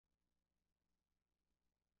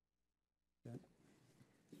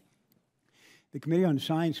The Committee on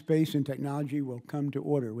Science, Space, and Technology will come to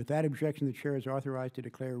order. With that objection, the chair is authorized to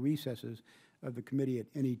declare recesses of the committee at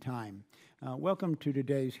any time. Welcome to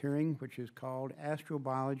today's hearing, which is called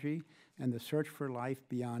Astrobiology and the Search for Life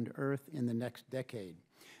Beyond Earth in the Next Decade.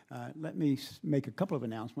 Let me make a couple of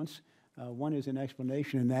announcements. One is an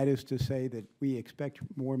explanation, and that is to say that we expect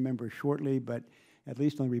more members shortly, but at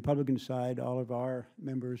least on the Republican side, all of our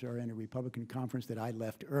members are in a Republican conference that I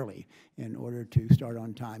left early in order to start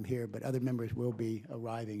on time here, but other members will be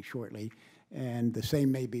arriving shortly, and the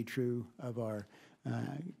same may be true of our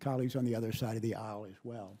colleagues on the other side of the aisle as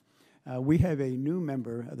well. We have a new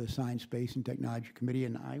member of the Science, Space, and Technology Committee,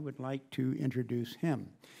 and I would like to introduce him.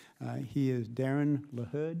 He is Darren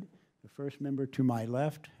LaHood, the first member to my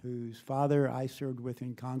left, whose father I served with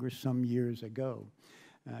in Congress some years ago.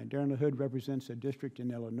 Darren LaHood represents a district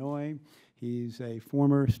in Illinois. He's a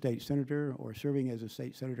former state senator, or serving as a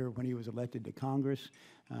state senator when he was elected to Congress.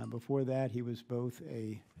 Before that, he was both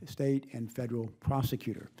a state and federal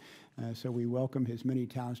prosecutor. So we welcome his many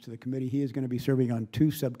talents to the committee. He is going to be serving on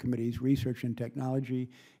two subcommittees, Research and Technology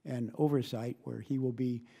and Oversight, where he will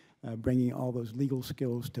be bringing all those legal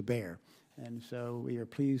skills to bear. And so we are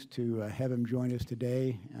pleased to have him join us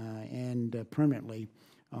today and permanently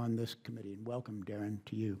on this committee. And welcome, Darren,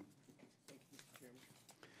 to you. Thank you, Mr.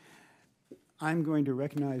 Chairman. I'm going to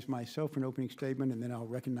recognize myself for an opening statement, and then I'll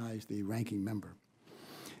recognize the ranking member.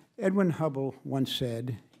 Edwin Hubble once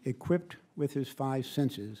said, "Equipped with his five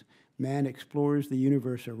senses, man explores the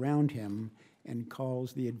universe around him and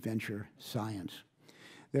calls the adventure science."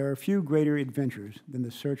 There are few greater adventures than the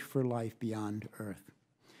search for life beyond Earth.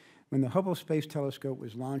 When the Hubble Space Telescope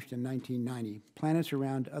was launched in 1990, planets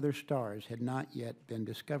around other stars had not yet been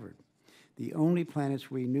discovered. The only planets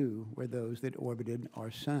we knew were those that orbited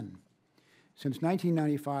our sun. Since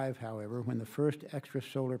 1995, however, when the first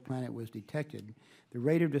extrasolar planet was detected, the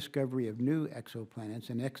rate of discovery of new exoplanets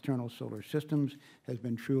and external solar systems has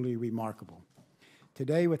been truly remarkable.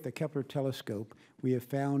 Today, with the Kepler telescope, we have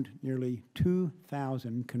found nearly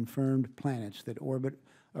 2,000 confirmed planets that orbit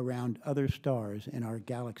around other stars in our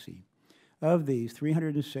galaxy. Of these,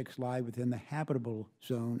 306 lie within the habitable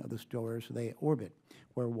zone of the stars they orbit,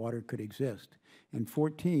 where water could exist, and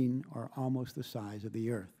 14 are almost the size of the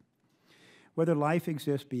Earth. Whether life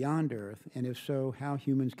exists beyond Earth, and if so, how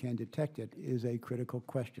humans can detect it, is a critical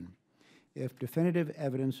question. If definitive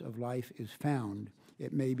evidence of life is found,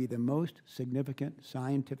 it may be the most significant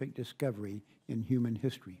scientific discovery in human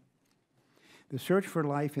history. The search for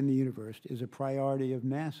life in the universe is a priority of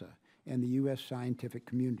NASA and the U.S. scientific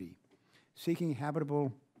community. Seeking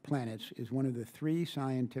habitable planets is one of the three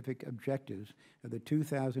scientific objectives of the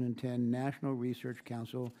 2010 National Research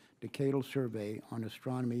Council Decadal Survey on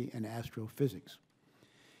Astronomy and Astrophysics.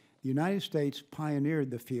 The United States pioneered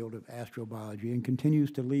the field of astrobiology and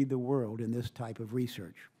continues to lead the world in this type of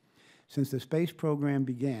research. Since the space program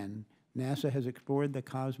began, NASA has explored the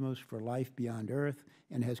cosmos for life beyond Earth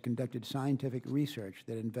and has conducted scientific research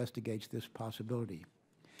that investigates this possibility.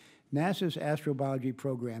 NASA's astrobiology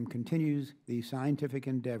program continues these scientific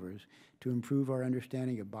endeavors to improve our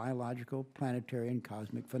understanding of biological, planetary, and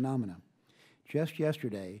cosmic phenomena. Just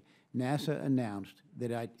yesterday, NASA announced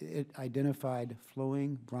that it identified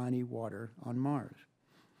flowing briny water on Mars.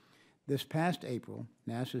 This past April,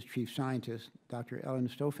 NASA's chief scientist, Dr.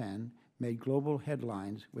 Stofan, made global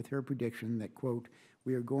headlines with her prediction that, quote,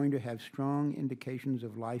 "We are going to have strong indications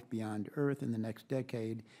of life beyond Earth in the next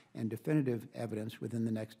decade and definitive evidence within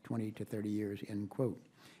the next 20 to 30 years," end quote.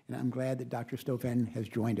 And I'm glad that Dr. Stofan has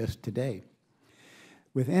joined us today.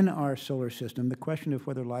 Within our solar system, the question of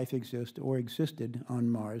whether life exists or existed on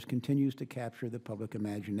Mars continues to capture the public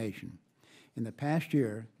imagination. In the past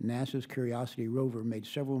year, NASA's Curiosity rover made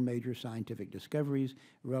several major scientific discoveries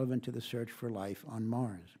relevant to the search for life on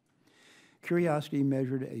Mars. Curiosity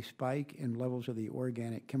measured a spike in levels of the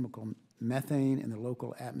organic chemical methane in the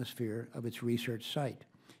local atmosphere of its research site.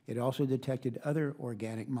 It also detected other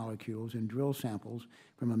organic molecules in drill samples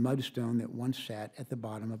from a mudstone that once sat at the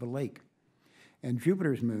bottom of a lake. And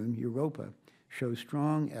Jupiter's moon, Europa, shows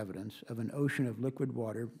strong evidence of an ocean of liquid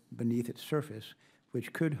water beneath its surface,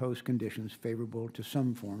 which could host conditions favorable to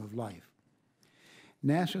some form of life.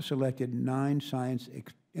 NASA selected 9 science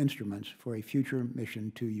instruments for a future mission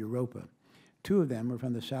to Europa. 2 of them are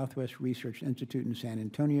from the Southwest Research Institute in San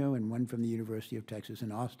Antonio and 1 from the University of Texas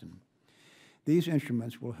in Austin. These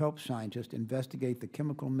instruments will help scientists investigate the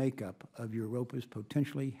chemical makeup of Europa's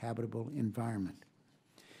potentially habitable environment.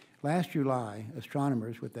 Last July,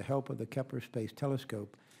 astronomers, with the help of the Kepler Space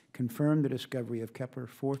Telescope, confirmed the discovery of Kepler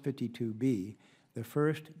 452b, the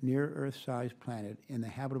first near-Earth-sized planet in the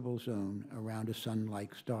habitable zone around a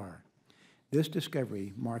Sun-like star. This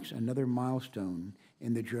discovery marks another milestone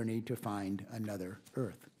in the journey to find another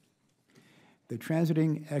Earth. The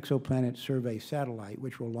Transiting Exoplanet Survey Satellite,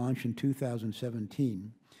 which will launch in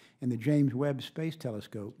 2017, and the James Webb Space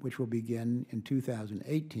Telescope, which will begin in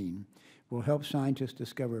 2018, will help scientists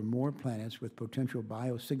discover more planets with potential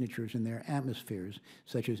biosignatures in their atmospheres,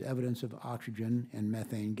 such as evidence of oxygen and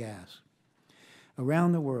methane gas.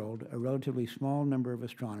 Around the world, a relatively small number of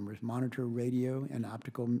astronomers monitor radio and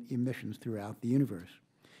optical emissions throughout the universe.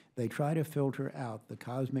 They try to filter out the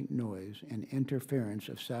cosmic noise and interference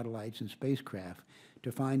of satellites and spacecraft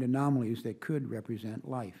to find anomalies that could represent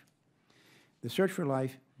life. The search for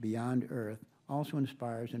life beyond Earth also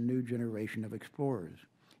inspires a new generation of explorers.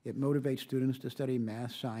 It motivates students to study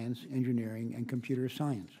math, science, engineering, and computer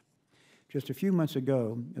science. Just a few months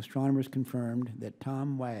ago, astronomers confirmed that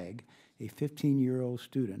Tom Wag, a 15-year-old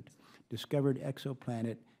student, discovered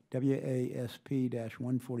exoplanet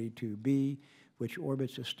WASP-142b, which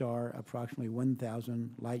orbits a star approximately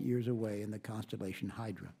 1,000 light-years away in the constellation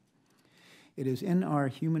Hydra. It is in our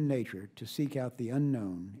human nature to seek out the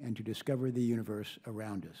unknown and to discover the universe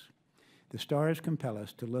around us. The stars compel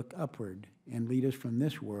us to look upward and lead us from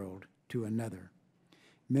this world to another.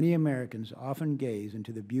 Many Americans often gaze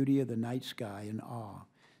into the beauty of the night sky in awe.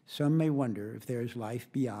 Some may wonder if there is life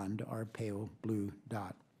beyond our pale blue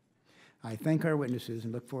dot. I thank our witnesses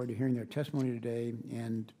and look forward to hearing their testimony today,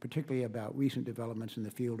 and particularly about recent developments in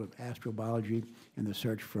the field of astrobiology and the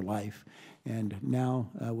search for life. And now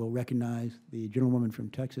we'll recognize the gentlewoman from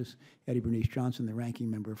Texas, Eddie Bernice Johnson, the ranking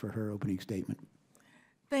member, for her opening statement.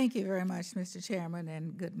 Thank you very much, Mr. Chairman,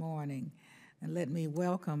 and good morning. And let me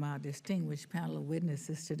welcome our distinguished panel of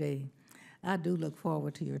witnesses today. I do look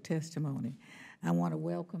forward to your testimony. I want to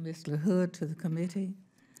welcome Ms. LaHood to the committee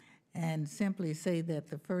and simply say that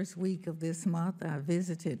the first week of this month I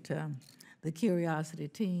visited the Curiosity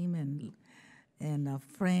team in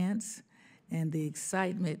France, and the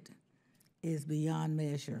excitement is beyond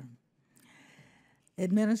measure.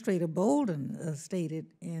 Administrator Bolden stated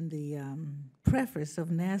in the preface of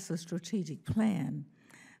NASA's strategic plan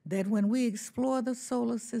that when we explore the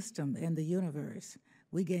solar system and the universe,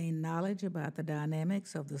 we gain knowledge about the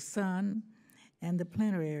dynamics of the sun and the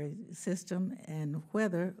planetary system and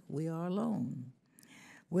whether we are alone.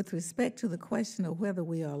 With respect to the question of whether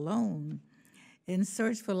we are alone, in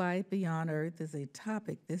search for life beyond Earth is a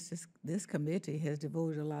topic this committee has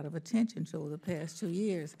devoted a lot of attention to over the past 2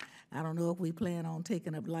 years. I don't know if we plan on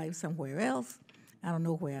taking up life somewhere else. I don't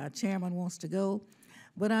know where our chairman wants to go,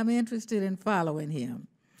 but I'm interested in following him.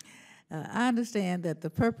 I understand that the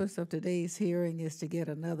purpose of today's hearing is to get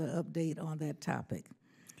another update on that topic.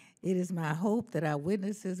 It is my hope that our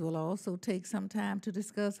witnesses will also take some time to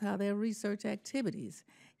discuss how their research activities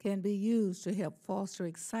can be used to help foster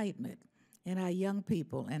excitement in our young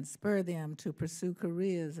people and spur them to pursue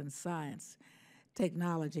careers in science,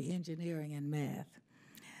 technology, engineering, and math.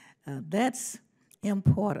 That's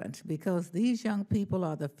important because these young people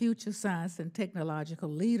are the future science and technological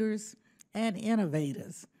leaders and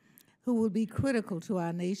innovators who will be critical to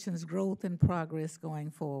our nation's growth and progress going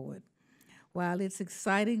forward. While it's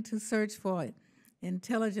exciting to search for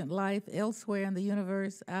intelligent life elsewhere in the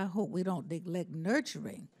universe, I hope we don't neglect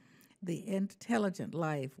nurturing the intelligent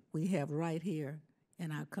life we have right here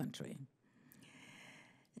in our country.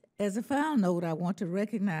 As a final note, I want to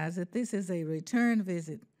recognize that this is a return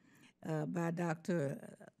visit by Dr.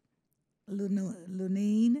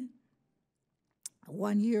 Lunine.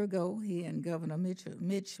 1 year ago, he and Governor Mitch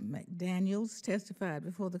McDaniels testified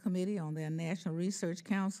before the committee on their National Research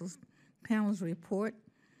Council's panel's report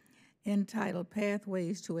entitled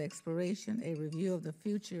Pathways to Exploration, a Review of the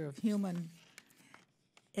Future of Human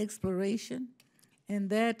Exploration, and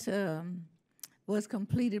that was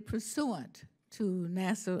completed pursuant to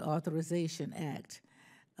NASA Authorization Act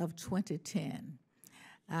of 2010.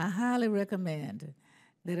 I highly recommend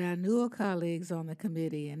that our newer colleagues on the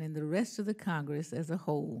committee and in the rest of the Congress as a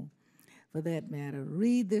whole, for that matter,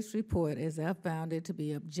 read this report, as I found it to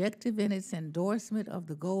be objective in its endorsement of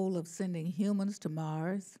the goal of sending humans to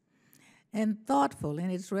Mars and thoughtful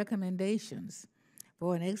in its recommendations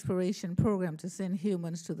for an exploration program to send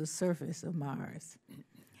humans to the surface of Mars.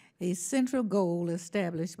 A central goal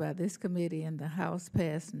established by this committee in the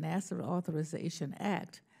House-passed NASA Authorization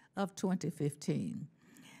Act of 2015.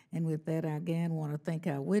 And with that, I again want to thank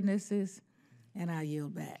our witnesses, and I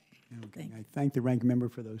yield back. Okay. I thank the ranking member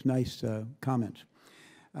for those nice comments.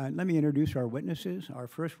 Let me introduce our witnesses. Our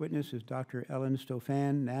first witness is Dr. Ellen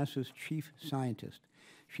Stofan, NASA's chief scientist.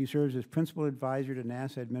 She serves as principal advisor to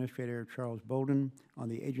NASA Administrator Charles Bolden on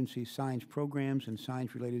the agency's science programs and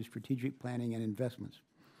science-related strategic planning and investments.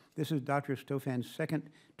 This is Dr. Stofan's second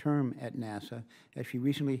term at NASA, as she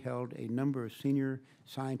recently held a number of senior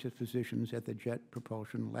scientist positions at the Jet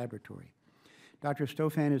Propulsion Laboratory. Dr.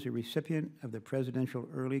 Stofan is a recipient of the Presidential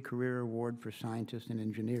Early Career Award for Scientists and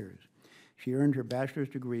Engineers. She earned her bachelor's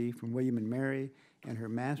degree from William & Mary and her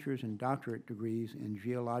master's and doctorate degrees in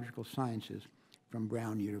geological sciences from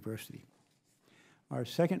Brown University. Our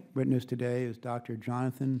second witness today is Dr.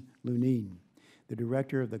 Jonathan Lunine, the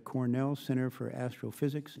director of the Cornell Center for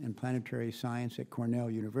Astrophysics and Planetary Science at Cornell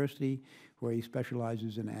University, where he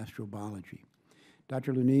specializes in astrobiology.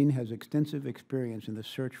 Dr. Lunine has extensive experience in the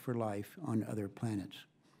search for life on other planets.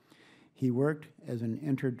 He worked as an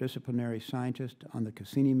interdisciplinary scientist on the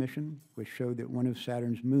Cassini mission, which showed that one of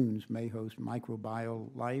Saturn's moons may host microbial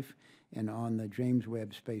life, and on the James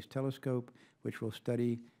Webb Space Telescope, which will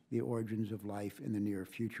study the origins of life in the near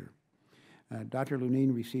future. Dr.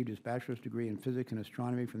 Lunine received his bachelor's degree in physics and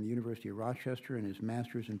astronomy from the University of Rochester and his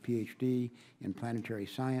master's and PhD in planetary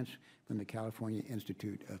science from the California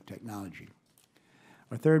Institute of Technology.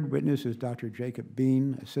 Our third witness is Dr. Jacob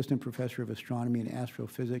Bean, assistant professor of astronomy and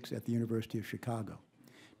astrophysics at the University of Chicago.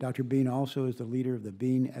 Dr. Bean also is the leader of the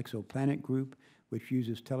Bean Exoplanet Group, which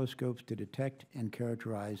uses telescopes to detect and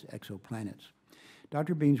characterize exoplanets.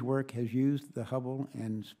 Dr. Bean's work has used the Hubble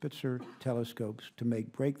and Spitzer telescopes to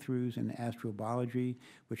make breakthroughs in astrobiology,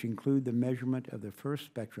 which include the measurement of the first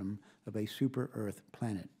spectrum of a super-Earth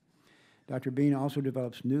planet. Dr. Bean also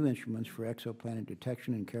develops new instruments for exoplanet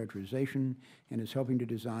detection and characterization and is helping to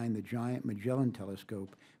design the giant Magellan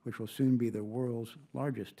telescope, which will soon be the world's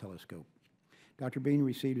largest telescope. Dr. Bean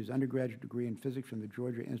received his undergraduate degree in physics from the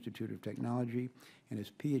Georgia Institute of Technology and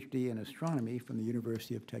his PhD in astronomy from the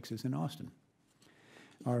University of Texas in Austin.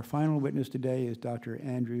 Our final witness today is Dr.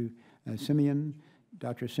 Andrew Siemion.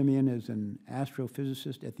 Dr. Siemion is an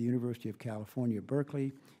astrophysicist at the University of California,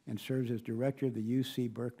 Berkeley, and serves as director of the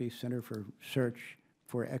UC Berkeley Center for Search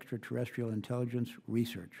for Extraterrestrial Intelligence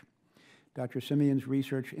Research. Dr. Siemion's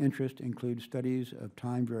research interests include studies of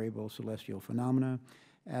time-variable celestial phenomena,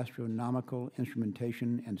 astronomical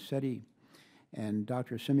instrumentation, and SETI. And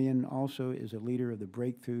Dr. Siemion also is a leader of the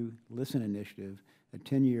Breakthrough Listen Initiative, a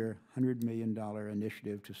 10-year, $100 million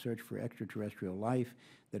initiative to search for extraterrestrial life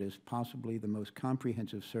that is possibly the most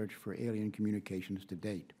comprehensive search for alien communications to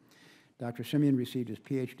date. Dr. Siemion received his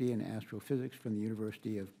PhD in astrophysics from the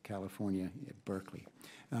University of California at Berkeley.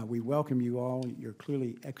 We welcome you all. You're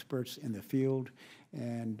clearly experts in the field.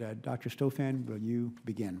 And Dr. Stofan, will you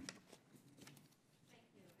begin?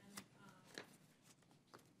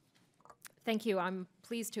 Thank you. I'm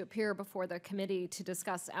pleased to appear before the committee to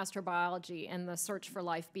discuss astrobiology and the search for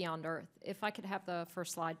life beyond Earth. If I could have the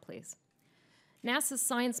first slide, please. NASA's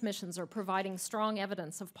science missions are providing strong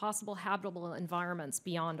evidence of possible habitable environments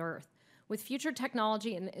beyond Earth. With future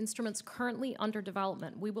technology and instruments currently under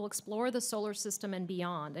development, we will explore the solar system and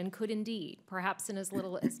beyond, and could indeed, perhaps in as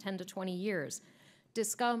little as 10 to 20 years,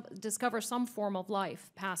 discover some form of life,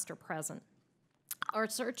 past or present. Our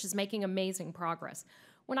search is making amazing progress.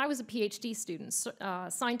 When I was a PhD student,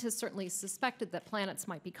 scientists certainly suspected that planets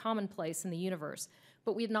might be commonplace in the universe,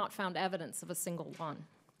 but we had not found evidence of a single one.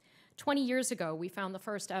 20 years ago, we found the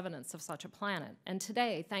first evidence of such a planet, and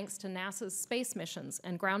today, thanks to NASA's space missions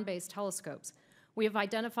and ground-based telescopes, we have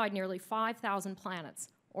identified nearly 5,000 planets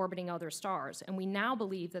orbiting other stars, and we now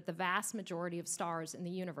believe that the vast majority of stars in the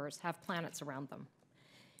universe have planets around them.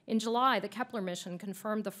 In July, the Kepler mission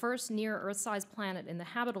confirmed the first near-Earth-sized planet in the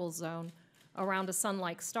habitable zone around a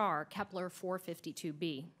Sun-like star, Kepler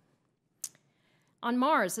 452b. On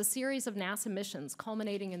Mars, a series of NASA missions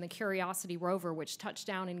culminating in the Curiosity rover, which touched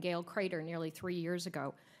down in Gale Crater nearly 3 years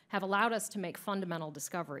ago, have allowed us to make fundamental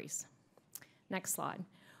discoveries. Next slide.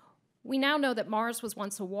 We now know that Mars was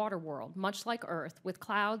once a water world, much like Earth, with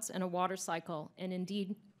clouds and a water cycle, and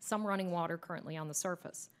indeed some running water currently on the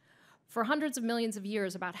surface. For hundreds of millions of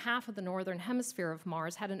years, about half of the northern hemisphere of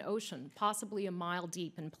Mars had an ocean, possibly a mile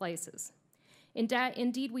deep in places.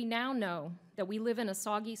 Indeed, we now know that we live in a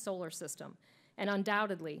soggy solar system, and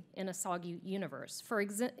undoubtedly in a soggy universe. For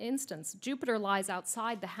instance, Jupiter lies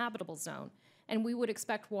outside the habitable zone, and we would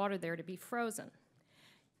expect water there to be frozen.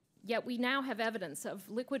 Yet we now have evidence of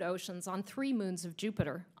liquid oceans on 3 moons of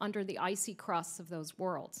Jupiter under the icy crusts of those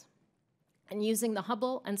worlds. And using the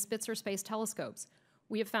Hubble and Spitzer space telescopes,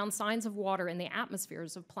 we have found signs of water in the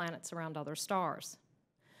atmospheres of planets around other stars.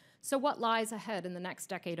 So what lies ahead in the next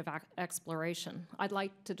decade of exploration? I'd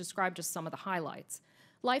like to describe just some of the highlights.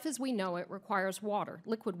 Life as we know it requires water,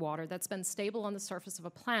 liquid water, that's been stable on the surface of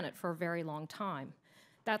a planet for a very long time.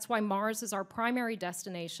 That's why Mars is our primary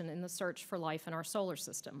destination in the search for life in our solar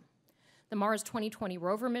system. The Mars 2020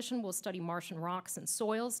 rover mission will study Martian rocks and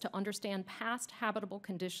soils to understand past habitable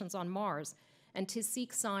conditions on Mars and to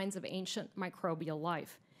seek signs of ancient microbial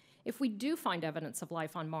life. If we do find evidence of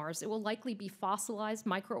life on Mars, it will likely be fossilized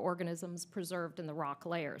microorganisms preserved in the rock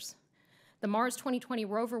layers. The Mars 2020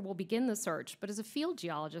 rover will begin the search, but as a field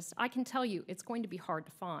geologist, I can tell you it's going to be hard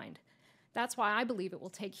to find. That's why I believe it will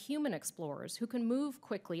take human explorers who can move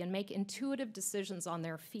quickly and make intuitive decisions on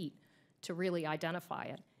their feet to really identify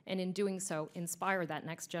it, and in doing so, inspire that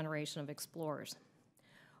next generation of explorers.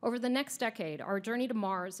 Over the next decade, our journey to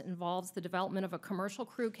Mars involves the development of a commercial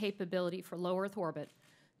crew capability for low Earth orbit,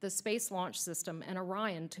 the Space Launch System, and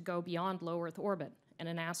Orion to go beyond low Earth orbit, and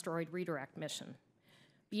an asteroid redirect mission.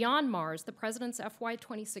 Beyond Mars, the President's FY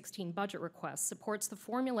 2016 budget request supports the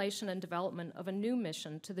formulation and development of a new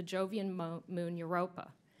mission to the Jovian moon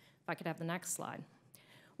Europa. If I could have the next slide.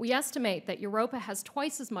 We estimate that Europa has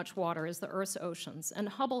twice as much water as the Earth's oceans, and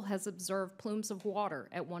Hubble has observed plumes of water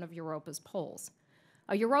at one of Europa's poles.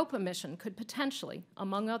 A Europa mission could potentially,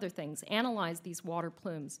 among other things, analyze these water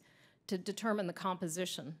plumes to determine the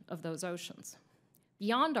composition of those oceans.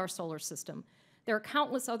 Beyond our solar system, there are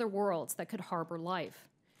countless other worlds that could harbor life.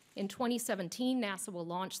 In 2017, NASA will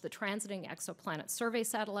launch the Transiting Exoplanet Survey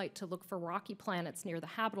Satellite to look for rocky planets near the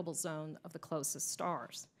habitable zone of the closest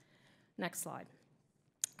stars. Next slide.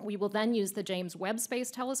 We will then use the James Webb Space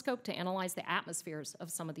Telescope to analyze the atmospheres of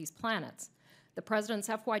some of these planets. The President's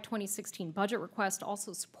FY 2016 budget request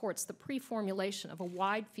also supports the pre-formulation of a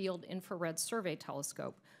wide-field infrared survey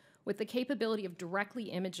telescope with the capability of directly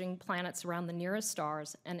imaging planets around the nearest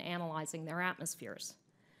stars and analyzing their atmospheres.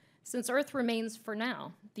 Since Earth remains, for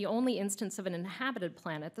now, the only instance of an inhabited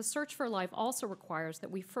planet, the search for life also requires that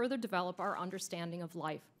we further develop our understanding of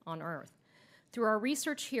life on Earth. Through our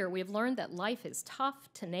research here, we have learned that life is tough,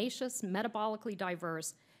 tenacious, metabolically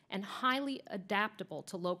diverse, and highly adaptable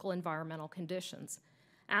to local environmental conditions.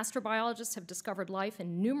 Astrobiologists have discovered life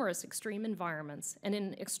in numerous extreme environments and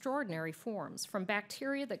in extraordinary forms, from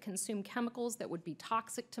bacteria that consume chemicals that would be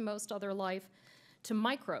toxic to most other life, to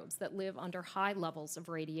microbes that live under high levels of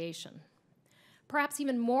radiation. Perhaps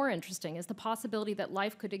even more interesting is the possibility that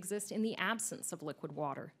life could exist in the absence of liquid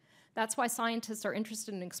water. That's why scientists are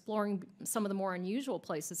interested in exploring some of the more unusual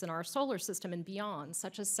places in our solar system and beyond,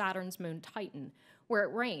 such as Saturn's moon Titan, where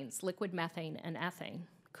it rains liquid methane and ethane.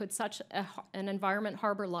 Could such an environment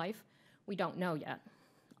harbor life? We don't know yet.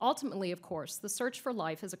 Ultimately, of course, the search for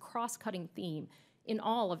life is a cross-cutting theme in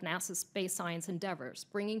all of NASA's space science endeavors,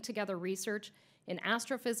 bringing together research in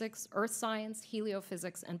astrophysics, earth science,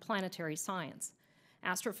 heliophysics, and planetary science.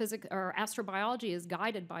 Astrobiology is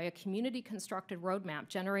guided by a community-constructed roadmap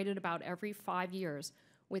generated about every 5 years,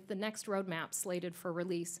 with the next roadmap slated for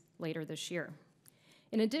release later this year.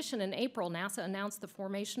 In addition, in April, NASA announced the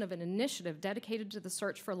formation of an initiative dedicated to the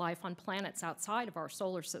search for life on planets outside of our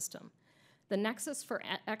solar system. The Nexus for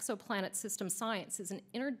Exoplanet System Science is an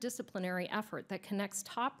interdisciplinary effort that connects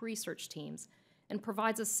top research teams and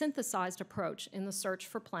provides a synthesized approach in the search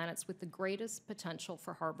for planets with the greatest potential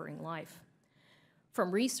for harboring life. From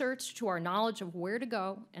research to our knowledge of where to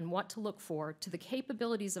go and what to look for, to the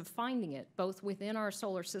capabilities of finding it, both within our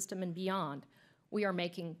solar system and beyond, we are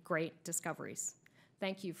making great discoveries.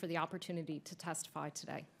 Thank you for the opportunity to testify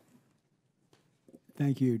today.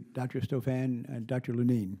 Thank you, Dr. Stofan and Dr.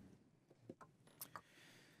 Lunine.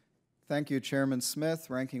 Thank you, Chairman Smith,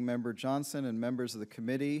 Ranking Member Johnson, and members of the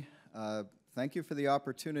committee. Thank you for the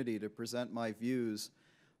opportunity to present my views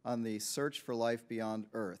on the search for life beyond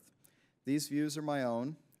Earth. These views are my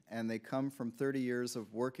own, and they come from 30 years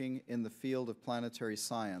of working in the field of planetary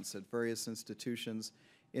science at various institutions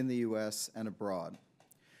in the U.S. and abroad.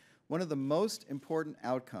 One of the most important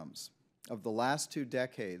outcomes of the last 2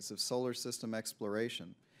 decades of solar system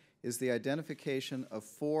exploration is the identification of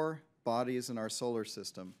 4 bodies in our solar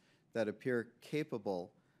system that appear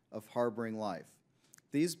capable of harboring life.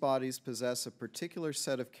 These bodies possess a particular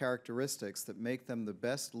set of characteristics that make them the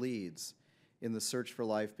best leads in the search for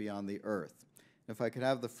life beyond the Earth. If I could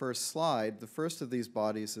have the first slide, the first of these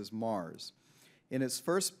bodies is Mars. In its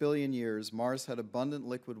first billion years, Mars had abundant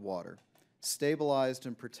liquid water, stabilized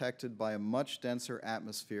and protected by a much denser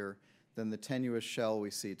atmosphere than the tenuous shell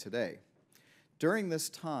we see today. During this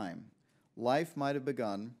time, life might have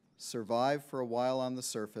begun, survived for a while on the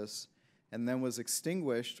surface, and then was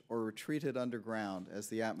extinguished or retreated underground as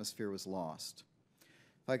the atmosphere was lost.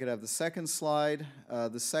 If I could have the second slide,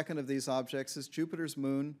 the second of these objects is Jupiter's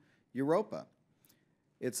moon, Europa.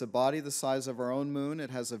 It's a body the size of our own moon.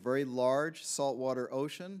 It has a very large saltwater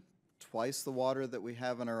ocean, twice the water that we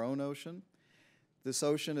have in our own ocean. This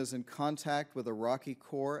ocean is in contact with a rocky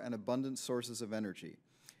core and abundant sources of energy.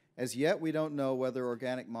 As yet, we don't know whether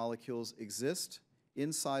organic molecules exist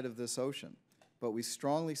inside of this ocean, but we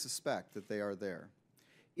strongly suspect that they are there.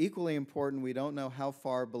 Equally important, we don't know how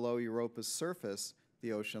far below Europa's surface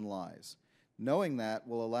the ocean lies. Knowing that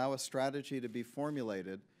will allow a strategy to be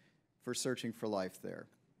formulated for searching for life there.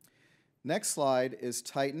 Next slide is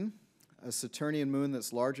Titan, a Saturnian moon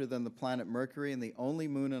that's larger than the planet Mercury and the only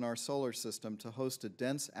moon in our solar system to host a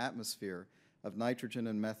dense atmosphere of nitrogen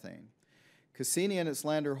and methane. Cassini and its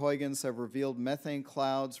lander Huygens have revealed methane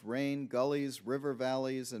clouds, rain, gullies, river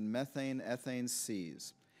valleys, and methane-ethane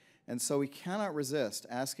seas. And so we cannot resist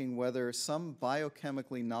asking whether some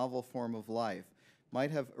biochemically novel form of life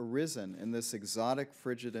might have arisen in this exotic,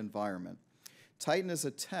 frigid environment. Titan is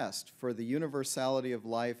a test for the universality of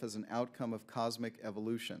life as an outcome of cosmic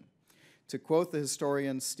evolution. To quote the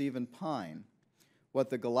historian Stephen Pine, what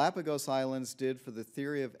the Galapagos Islands did for the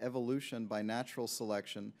theory of evolution by natural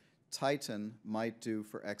selection, Titan might do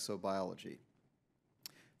for exobiology.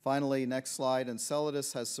 Finally, next slide,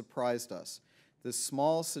 Enceladus has surprised us. This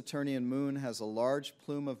small Saturnian moon has a large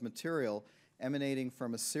plume of material emanating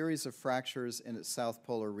from a series of fractures in its south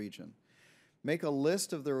polar region. Make a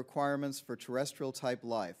list of the requirements for terrestrial-type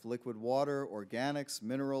life: liquid water, organics,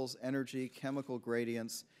 minerals, energy, chemical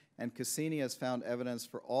gradients, and Cassini has found evidence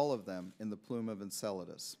for all of them in the plume of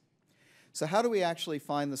Enceladus. So how do we actually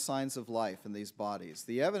find the signs of life in these bodies?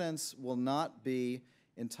 The evidence will not be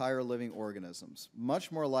entire living organisms.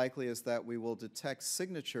 Much more likely is that we will detect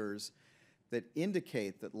signatures that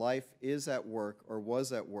indicate that life is at work or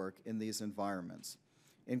was at work in these environments.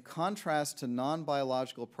 In contrast to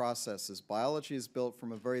non-biological processes, biology is built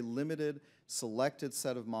from a very limited, selected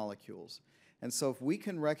set of molecules. And so if we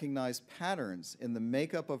can recognize patterns in the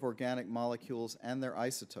makeup of organic molecules and their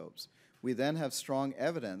isotopes, we then have strong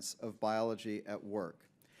evidence of biology at work.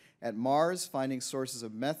 At Mars, finding sources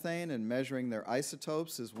of methane and measuring their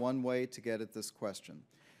isotopes is one way to get at this question.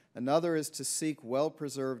 Another is to seek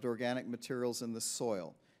well-preserved organic materials in the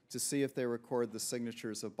soil to see if they record the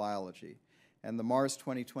signatures of biology. And the Mars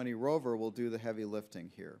 2020 rover will do the heavy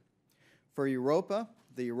lifting here. For Europa,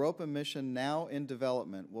 the Europa mission now in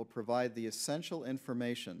development will provide the essential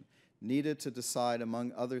information needed to decide,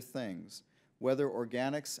 among other things, whether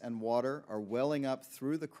organics and water are welling up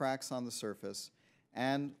through the cracks on the surface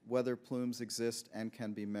and whether plumes exist and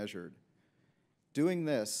can be measured. Doing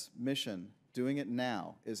this mission, doing it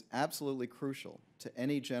now, is absolutely crucial to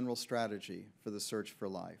any general strategy for the search for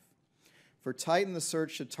life. For Titan, the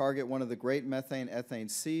search should target one of the great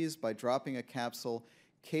methane-ethane seas by dropping a capsule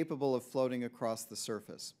capable of floating across the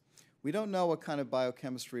surface. We don't know what kind of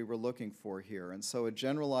biochemistry we're looking for here, and so a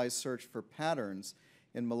generalized search for patterns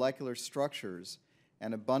in molecular structures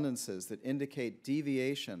and abundances that indicate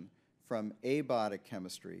deviation from abiotic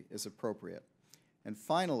chemistry is appropriate. And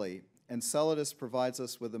finally, Enceladus provides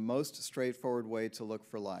us with the most straightforward way to look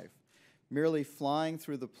for life. Merely flying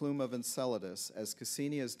through the plume of Enceladus, as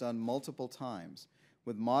Cassini has done multiple times,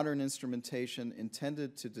 with modern instrumentation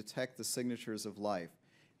intended to detect the signatures of life,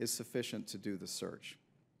 is sufficient to do the search.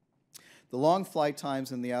 The long flight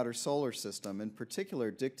times in the outer solar system, in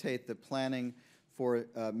particular, dictate that planning for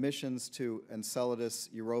missions to Enceladus,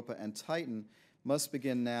 Europa, and Titan must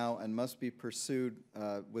begin now and must be pursued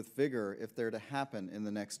with vigor if they're to happen in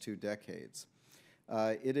the next 2 decades.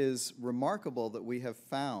 It is remarkable that we have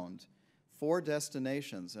found 4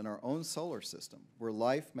 destinations in our own solar system where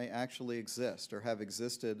life may actually exist or have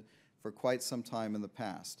existed for quite some time in the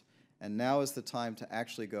past. And now is the time to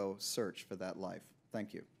actually go search for that life.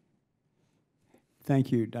 Thank you.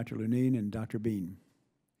 Thank you, Dr. Lunine and Dr. Bean.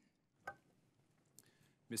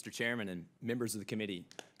 Mr. Chairman and members of the committee,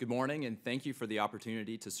 good morning and thank you for the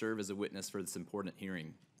opportunity to serve as a witness for this important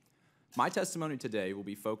hearing. My testimony today will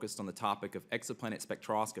be focused on the topic of exoplanet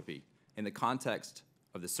spectroscopy in the context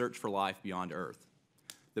of the search for life beyond Earth.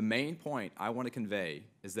 The main point I want to convey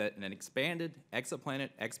is that an expanded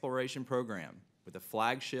exoplanet exploration program with a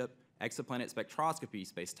flagship exoplanet spectroscopy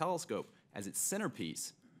space telescope as its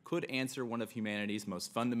centerpiece could answer one of humanity's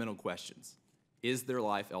most fundamental questions: is there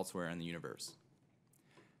life elsewhere in the universe?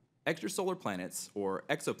 Extrasolar planets, or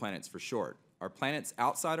exoplanets for short, are planets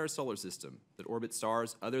outside our solar system that orbit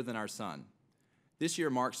stars other than our sun. This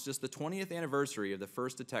year marks just the 20th anniversary of the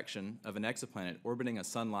first detection of an exoplanet orbiting a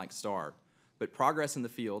sun-like star, but progress in the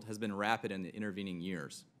field has been rapid in the intervening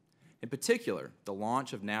years. In particular, the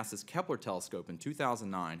launch of NASA's Kepler telescope in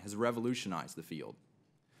 2009 has revolutionized the field.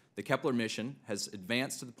 The Kepler mission has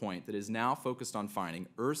advanced to the point that it is now focused on finding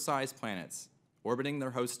Earth-sized planets orbiting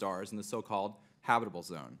their host stars in the so-called habitable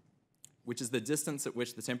zone, which is the distance at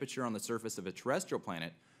which the temperature on the surface of a terrestrial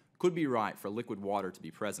planet could be right for liquid water to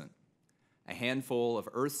be present. A handful of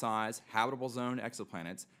Earth-sized, habitable zone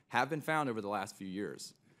exoplanets have been found over the last few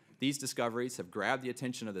years. These discoveries have grabbed the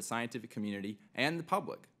attention of the scientific community and the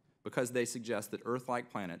public because they suggest that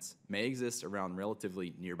Earth-like planets may exist around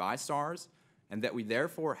relatively nearby stars, and that we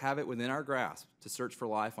therefore have it within our grasp to search for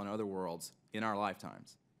life on other worlds in our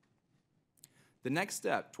lifetimes. The next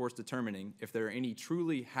step towards determining if there are any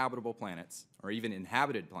truly habitable planets, or even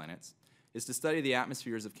inhabited planets, is to study the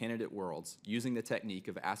atmospheres of candidate worlds using the technique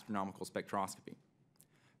of astronomical spectroscopy.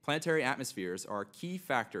 Planetary atmospheres are a key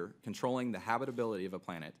factor controlling the habitability of a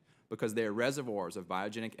planet because they are reservoirs of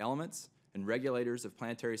biogenic elements and regulators of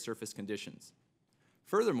planetary surface conditions.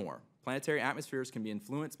 Furthermore, planetary atmospheres can be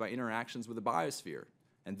influenced by interactions with the biosphere,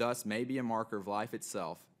 and thus may be a marker of life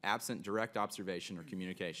itself, absent direct observation or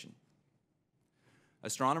communication.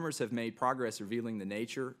 Astronomers have made progress revealing the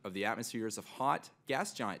nature of the atmospheres of hot,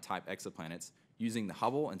 gas giant type exoplanets using the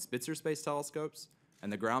Hubble and Spitzer space telescopes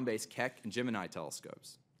and the ground-based Keck and Gemini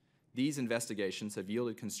telescopes. These investigations have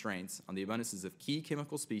yielded constraints on the abundances of key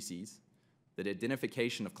chemical species, the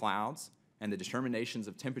identification of clouds, and the determinations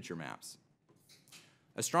of temperature maps.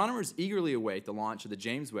 Astronomers eagerly await the launch of the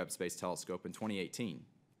James Webb Space Telescope in 2018.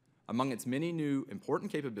 Among its many new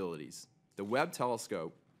important capabilities, the Webb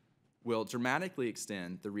Telescope will dramatically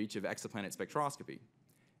extend the reach of exoplanet spectroscopy.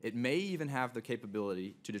 It may even have the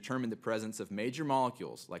capability to determine the presence of major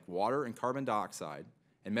molecules like water and carbon dioxide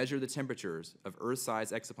and measure the temperatures of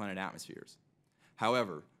Earth-sized exoplanet atmospheres.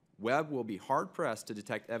 However, Webb will be hard-pressed to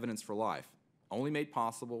detect evidence for life, only made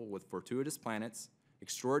possible with fortuitous planets,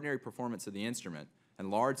 extraordinary performance of the instrument, and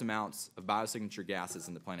large amounts of biosignature gases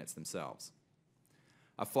in the planets themselves.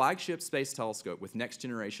 A flagship space telescope with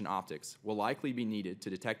next-generation optics will likely be needed to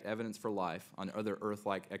detect evidence for life on other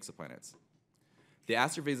Earth-like exoplanets. The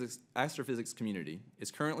astrophysics community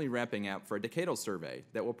is currently ramping up for a decadal survey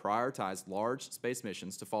that will prioritize large space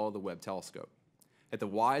missions to follow the Webb telescope. At the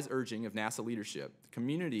wise urging of NASA leadership, the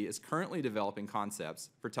community is currently developing concepts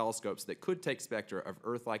for telescopes that could take spectra of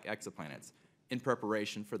Earth-like exoplanets in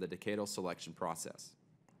preparation for the decadal selection process.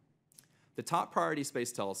 The top priority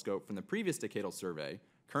space telescope from the previous decadal survey,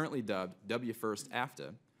 currently dubbed W1st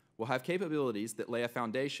AFTA, will have capabilities that lay a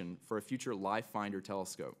foundation for a future Life Finder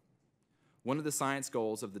telescope. One of the science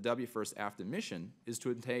goals of the W1st AFTA mission is to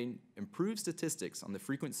obtain improved statistics on the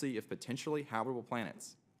frequency of potentially habitable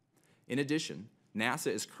planets. In addition,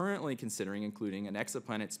 NASA is currently considering including an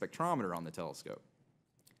exoplanet spectrometer on the telescope.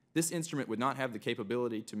 This instrument would not have the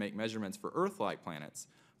capability to make measurements for Earth-like planets,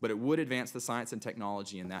 but it would advance the science and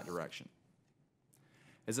technology in that direction.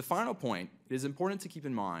 As a final point, it is important to keep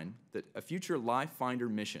in mind that a future Life Finder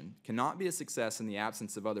mission cannot be a success in the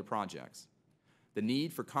absence of other projects. The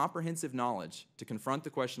need for comprehensive knowledge to confront the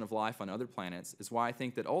question of life on other planets is why I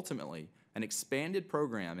think that ultimately an expanded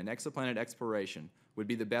program in exoplanet exploration would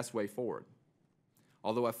be the best way forward.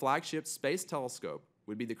 Although a flagship space telescope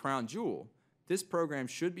would be the crown jewel, this program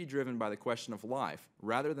should be driven by the question of life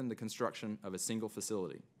rather than the construction of a single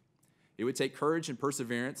facility. It would take courage and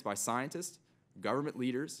perseverance by scientists, government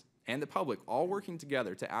leaders, and the public all working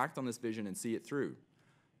together to act on this vision and see it through.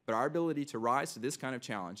 But our ability to rise to this kind of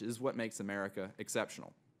challenge is what makes America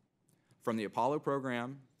exceptional. From the Apollo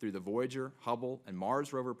program, through the Voyager, Hubble, and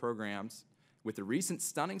Mars rover programs, with the recent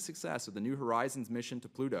stunning success of the New Horizons mission to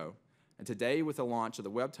Pluto, and today with the launch of the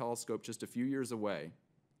Webb telescope just a few years away,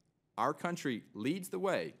 our country leads the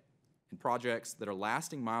way in projects that are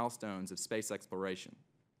lasting milestones of space exploration.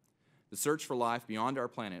 The search for life beyond our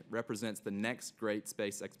planet represents the next great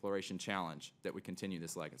space exploration challenge that would continue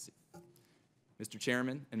this legacy. Mr.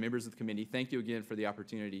 Chairman and members of the committee, thank you again for the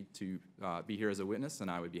opportunity to be here as a witness, and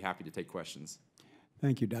I would be happy to take questions.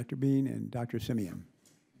 Thank you, Dr. Bean and Dr. Siemion.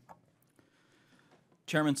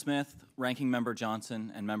 Chairman Smith, Ranking Member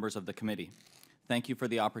Johnson, and members of the committee, thank you for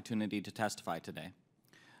the opportunity to testify today.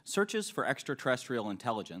 Searches for extraterrestrial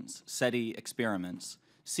intelligence, SETI experiments,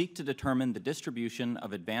 seek to determine the distribution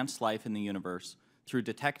of advanced life in the universe through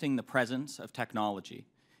detecting the presence of technology,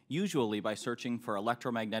 usually by searching for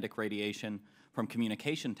electromagnetic radiation from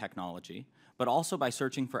communication technology, but also by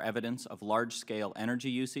searching for evidence of large-scale energy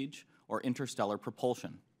usage or interstellar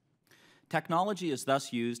propulsion. Technology is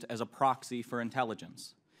thus used as a proxy for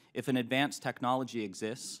intelligence. If an advanced technology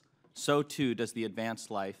exists, so too does the advanced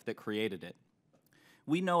life that created it.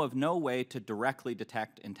 We know of no way to directly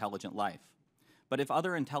detect intelligent life, but if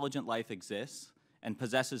other intelligent life exists and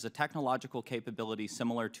possesses a technological capability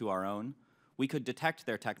similar to our own, we could detect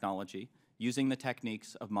their technology using the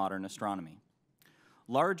techniques of modern astronomy.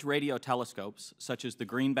 Large radio telescopes, such as the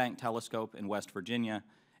Green Bank Telescope in West Virginia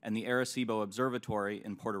and the Arecibo Observatory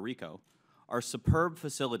in Puerto Rico, are superb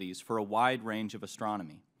facilities for a wide range of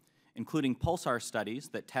astronomy, including pulsar studies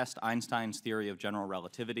that test Einstein's theory of general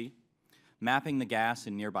relativity, mapping the gas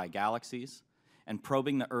in nearby galaxies, and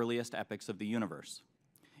probing the earliest epochs of the universe.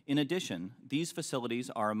 In addition, these facilities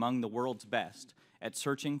are among the world's best at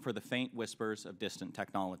searching for the faint whispers of distant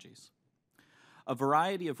technologies. A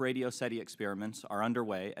variety of radio SETI experiments are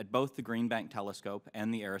underway at both the Green Bank Telescope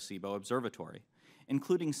and the Arecibo Observatory,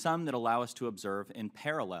 including some that allow us to observe in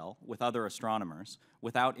parallel with other astronomers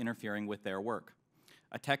without interfering with their work,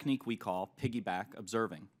 a technique we call piggyback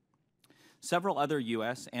observing. Several other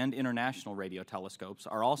U.S. and international radio telescopes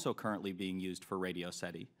are also currently being used for radio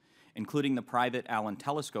SETI, including the private Allen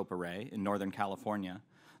Telescope Array in Northern California,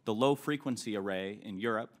 the Low Frequency Array in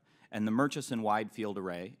Europe, and the Murchison Wide Field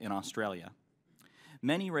Array in Australia.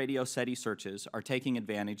 Many radio SETI searches are taking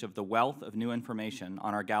advantage of the wealth of new information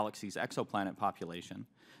on our galaxy's exoplanet population,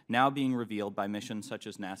 now being revealed by missions such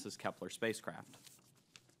as NASA's Kepler spacecraft.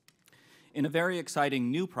 In a very exciting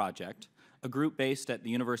new project, a group based at the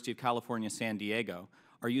University of California, San Diego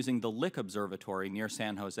are using the Lick Observatory near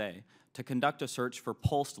San Jose to conduct a search for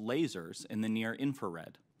pulsed lasers in the near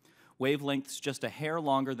infrared, wavelengths just a hair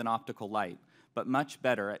longer than optical light, but much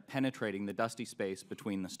better at penetrating the dusty space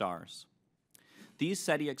between the stars. These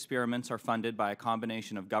SETI experiments are funded by a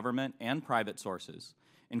combination of government and private sources,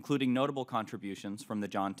 including notable contributions from the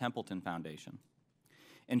John Templeton Foundation.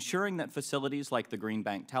 Ensuring that facilities like the Green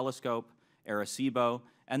Bank Telescope, Arecibo,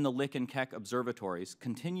 and the Lick and Keck observatories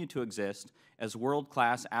continue to exist as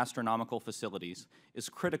world-class astronomical facilities is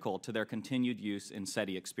critical to their continued use in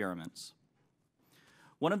SETI experiments.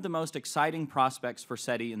 One of the most exciting prospects for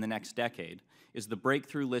SETI in the next decade is the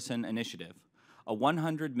Breakthrough Listen initiative, a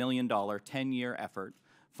 $100 million 10-year effort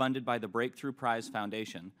funded by the Breakthrough Prize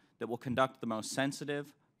Foundation that will conduct the most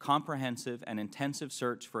sensitive, comprehensive, and intensive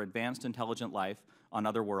search for advanced intelligent life on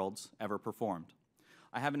other worlds ever performed.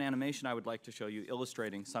 I have an animation I would like to show you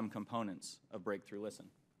illustrating some components of Breakthrough Listen.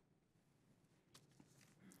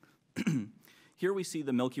 Here we see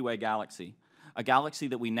the Milky Way galaxy, a galaxy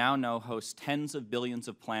that we now know hosts tens of billions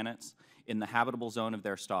of planets in the habitable zone of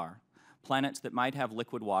their star, planets that might have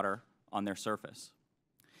liquid water on their surface.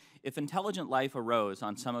 If intelligent life arose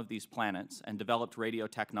on some of these planets and developed radio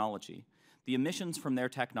technology, the emissions from their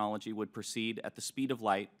technology would proceed at the speed of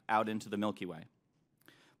light out into the Milky Way.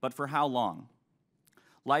 But for how long?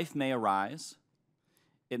 Life may arise,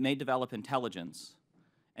 it may develop intelligence,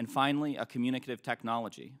 and finally a communicative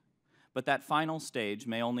technology, but that final stage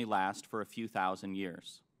may only last for a few thousand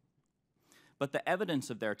years. But the evidence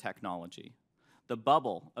of their technology, the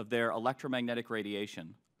bubble of their electromagnetic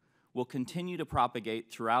radiation, will continue to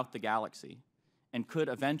propagate throughout the galaxy and could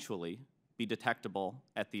eventually be detectable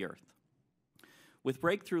at the Earth. With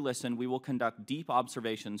Breakthrough Listen, we will conduct deep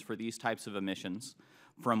observations for these types of emissions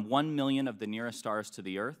from 1 million of the nearest stars to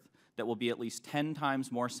the Earth that will be at least 10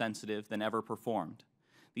 times more sensitive than ever performed.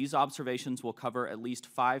 These observations will cover at least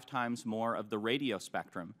 5 times more of the radio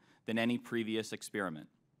spectrum than any previous experiment.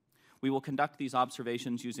 We will conduct these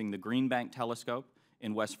observations using the Green Bank Telescope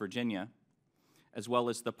in West Virginia, as well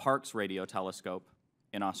as the Parkes Radio Telescope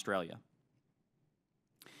in Australia.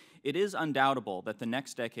 It is undoubtable that the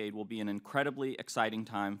next decade will be an incredibly exciting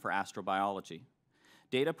time for astrobiology.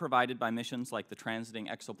 Data provided by missions like the Transiting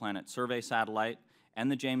Exoplanet Survey Satellite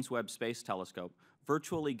and the James Webb Space Telescope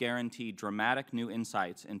virtually guarantee dramatic new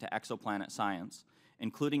insights into exoplanet science,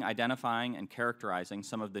 including identifying and characterizing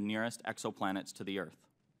some of the nearest exoplanets to the Earth.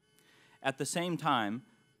 At the same time,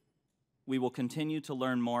 we will continue to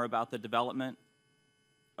learn more about the development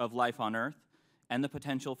of life on Earth and the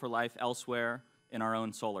potential for life elsewhere in our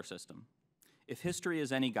own solar system. If history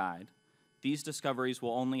is any guide, these discoveries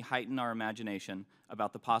will only heighten our imagination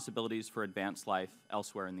about the possibilities for advanced life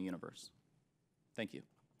elsewhere in the universe. Thank you.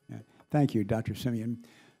 Thank you, Dr. Siemion.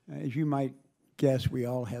 As you might guess, we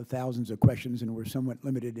all have thousands of questions, and we're somewhat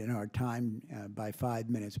limited in our time by 5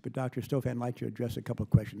 minutes. But Dr. Stofan, I'd like to address a couple of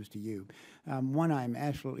questions to you. One, I'm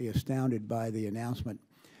absolutely astounded by the announcement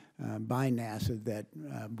by NASA that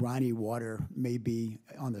briny water may be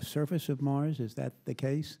on the surface of Mars. Is that the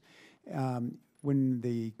case? When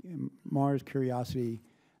the Mars Curiosity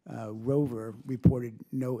rover reported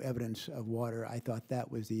no evidence of water, I thought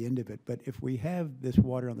that was the end of it. But if we have this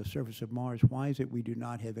water on the surface of Mars, why is it we do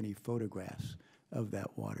not have any photographs of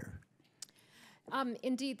that water?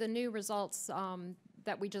 Indeed, the new results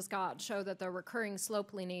that we just got show that the recurring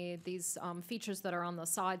slope lineae, these features that are on the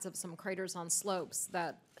sides of some craters on slopes,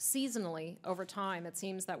 that seasonally, over time, it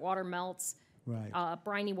seems that water melts. Right.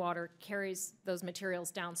 Briny water carries those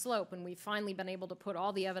materials down slope, and we've finally been able to put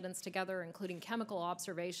all the evidence together, including chemical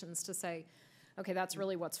observations, to say, okay, that's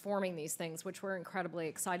really what's forming these things, which we're incredibly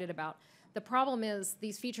excited about. The problem is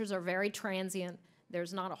these features are very transient.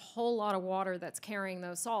 there's not a whole lot of water that's carrying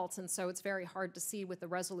those salts, and so it's very hard to see with the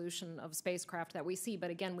resolution of spacecraft that we see. But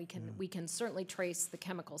again, we can certainly trace the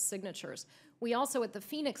chemical signatures. We also, at the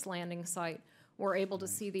Phoenix landing site, were able to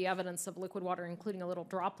see the evidence of liquid water, including a little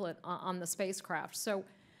droplet on the spacecraft. So,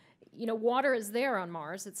 you know, water is there on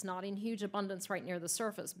Mars. It's not in huge abundance right near the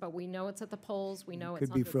surface, but we know it's at the poles. We know it's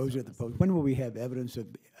could be frozen at the poles. When will we have evidence of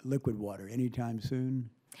liquid water? Anytime soon?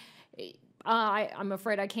 I'm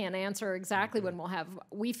afraid I can't answer exactly when we'll have.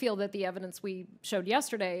 We feel that the evidence we showed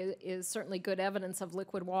yesterday is certainly good evidence of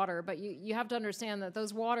liquid water, but you have to understand that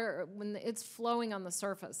those water, when it's flowing on the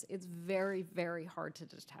surface, it's very, very hard to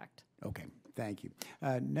detect. Okay, thank you.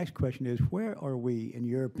 Next question is, where are we, in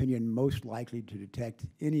your opinion, most likely to detect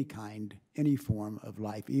any form of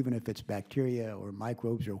life, even if it's bacteria or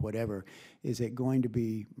microbes or whatever? Is it going to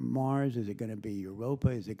be Mars? Is it going to be Europa?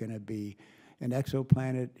 Is it going to be an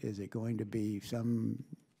exoplanet? Is it going to be some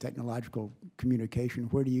technological communication?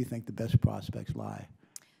 Where do you think the best prospects lie?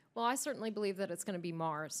 Well, I certainly believe that it's going to be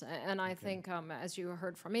Mars. And I think, as you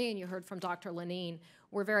heard from me and you heard from Dr. Lunine,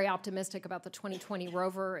 we're very optimistic about the 2020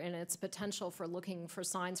 rover and its potential for looking for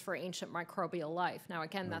signs for ancient microbial life. Now,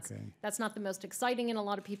 again, that's not the most exciting in a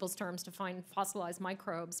lot of people's terms to find fossilized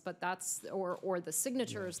microbes, but that's, or the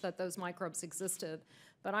signatures that those microbes existed.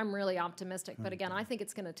 But I'm really optimistic. But again, I think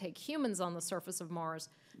it's going to take humans on the surface of Mars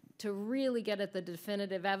to really get at the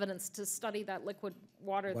definitive evidence to study that liquid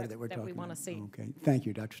water that we want to see. Okay, thank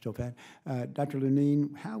you, Dr. Stofan. Dr.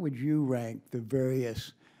 Lunine, how would you rank the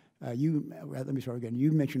various, let me start again.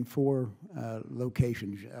 You mentioned 4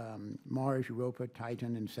 locations, Mars, Europa,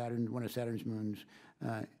 Titan, and Saturn, one of Saturn's moons,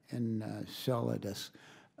 and Enceladus.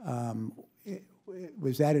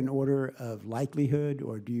 Was that in order of likelihood,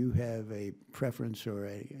 or do you have a preference or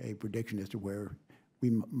a prediction as to where we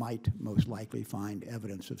might most likely find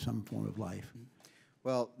evidence of some form of life?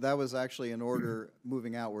 Well, that was actually in order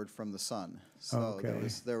moving outward from the sun. So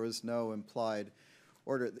there was no implied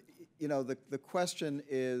order. You know, the question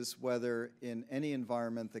is whether in any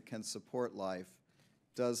environment that can support life,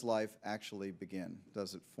 does life actually begin?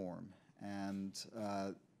 Does it form? And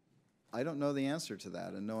I don't know the answer to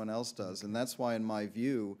that, and no one else does. And that's why, in my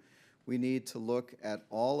view, we need to look at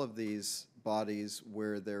all of these bodies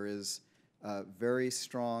where there is very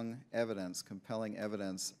strong evidence, compelling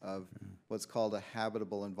evidence of what's called a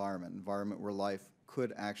habitable environment where life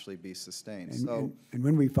could actually be sustained. And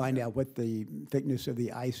when we find out what the thickness of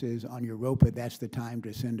the ice is on Europa, that's the time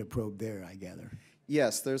to send a probe there, I gather.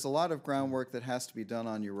 Yes, there's a lot of groundwork that has to be done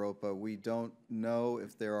on Europa. We don't know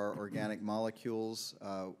if there are organic molecules.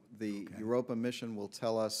 The Europa mission will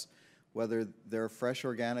tell us whether there are fresh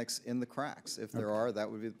organics in the cracks. If there are, that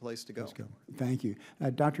would be the place to go. Let's go. Thank you.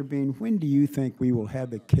 Dr. Bean, when do you think we will have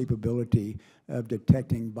the capability of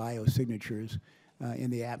detecting biosignatures in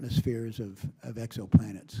the atmospheres of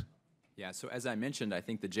exoplanets? Yeah, so as I mentioned, I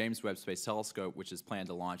think the James Webb Space Telescope, which is planned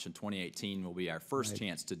to launch in 2018, will be our first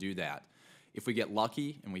chance to do that. If we get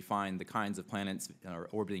lucky and we find the kinds of planets that are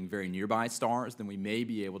orbiting very nearby stars, then we may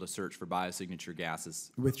be able to search for biosignature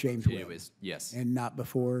gases. With James Webb? Yes. And not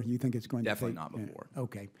before? You think it's going Definitely to take? Definitely not before.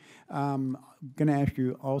 Okay. I'm going to ask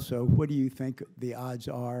you also, what do you think the odds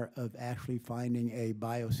are of actually finding a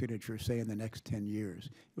biosignature, say, in the next 10 years?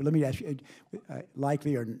 Well, let me ask you,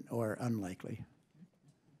 likely or unlikely?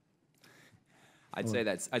 I'd say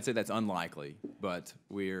that's unlikely, but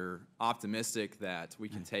we're optimistic that we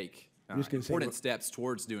can take important steps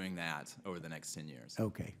towards doing that over the next 10 years.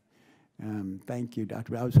 Okay. Thank you,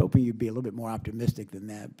 Dr. I was hoping you'd be a little bit more optimistic than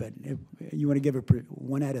that, but if you want to give a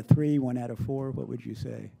 1 out of 3, 1 out of 4, what would you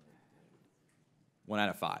say? 1 out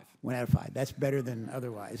of 5. 1 out of 5. That's better than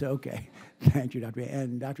otherwise. Okay. Thank you, Dr.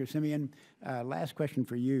 And Dr. Siemion, last question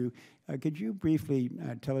for you. Could you briefly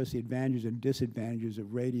tell us the advantages and disadvantages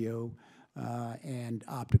of radio and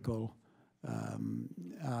optical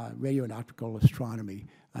astronomy?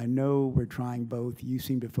 I know we're trying both. You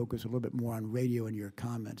seem to focus a little bit more on radio in your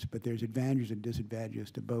comments, but there's advantages and disadvantages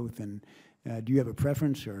to both. And do you have a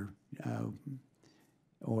preference or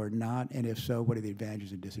not? And if so, what are the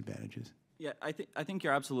advantages and disadvantages? Yeah, I think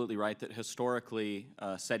you're absolutely right that historically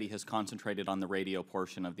SETI has concentrated on the radio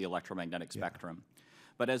portion of the electromagnetic spectrum.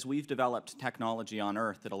 But as we've developed technology on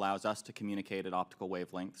Earth that allows us to communicate at optical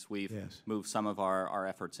wavelengths, we've moved some of our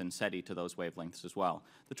efforts in SETI to those wavelengths as well.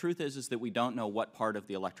 The truth is that we don't know what part of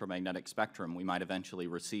the electromagnetic spectrum we might eventually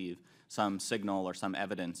receive some signal or some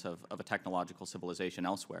evidence of a technological civilization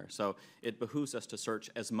elsewhere. So it behooves us to search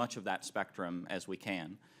as much of that spectrum as we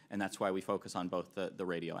can, and that's why we focus on both the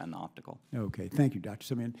radio and the optical. Okay, thank you, Dr.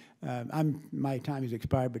 Siemion. My time has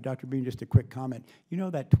expired, but Dr. Bean, just a quick comment. You know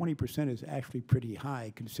that 20% is actually pretty high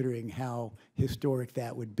high, considering how historic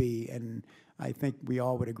that would be. And I think we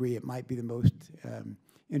all would agree it might be the most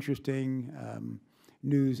interesting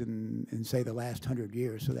news in, say, the last 100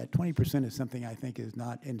 years. So that 20% is something I think is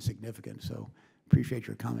not insignificant. So appreciate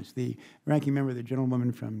your comments. The ranking member, the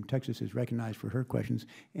gentlewoman from Texas, is recognized for her questions.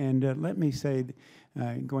 And let me say,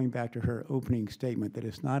 going back to her opening statement, that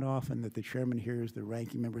it's not often that the chairman hears the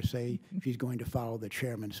ranking member say she's going to follow the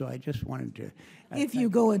chairman. So I just wanted to. If you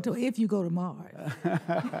go to Mars.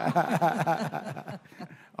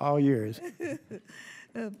 All yours.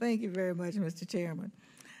 Thank you very much, Mr. Chairman.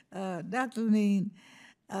 Dr. Lunine,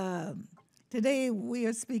 today we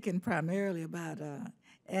are speaking primarily about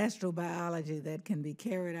astrobiology that can be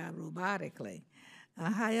carried out robotically.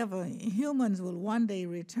 However, humans will one day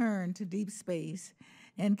return to deep space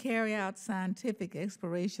and carry out scientific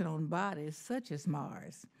exploration on bodies such as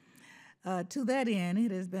Mars. To that end,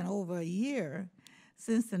 it has been over a year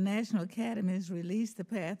since the National Academies released the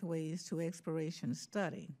Pathways to Exploration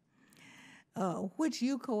study, which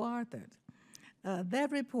you co-authored.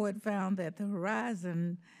 That report found that the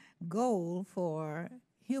horizon goal for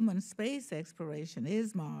human space exploration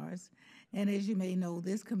is Mars, and as you may know,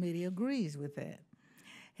 this committee agrees with that.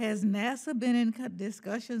 Has NASA been in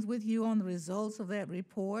discussions with you on the results of that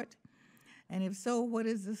report? And if so, what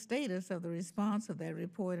is the status of the response of that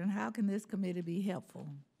report, and how can this committee be helpful?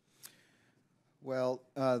 Well,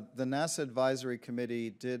 the NASA Advisory Committee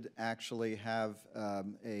did actually have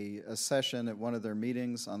a session at one of their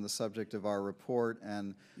meetings on the subject of our report,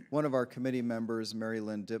 and one of our committee members, Mary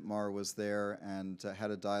Lynn Dittmar, was there and had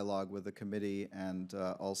a dialogue with the committee and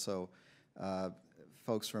also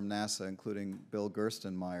folks from NASA, including Bill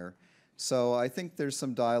Gerstenmaier. So I think there's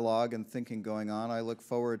some dialogue and thinking going on. I look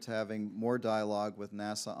forward to having more dialogue with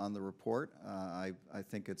NASA on the report. I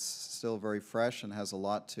think it's still very fresh and has a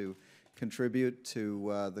lot to contribute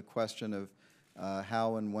to the question of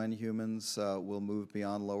how and when humans will move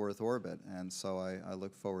beyond low Earth orbit. And so I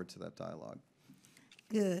look forward to that dialogue.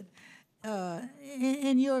 Good.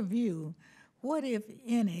 In your view, what, if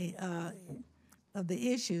any, of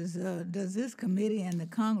the issues does this committee and the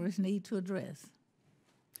Congress need to address?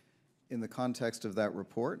 In the context of that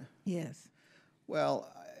report? Yes.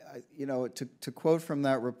 Well, you know, to quote from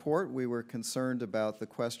that report, we were concerned about the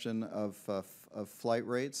question of flight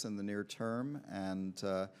rates in the near term and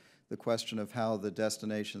the question of how the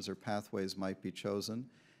destinations or pathways might be chosen.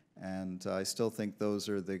 And I still think those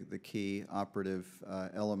are the key operative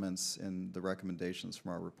elements in the recommendations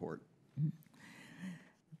from our report.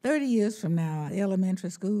 30 years from now, elementary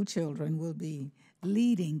school children will be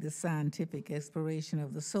leading the scientific exploration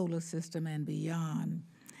of the solar system and beyond.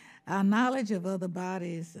 Our knowledge of other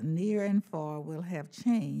bodies near and far will have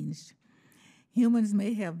changed. Humans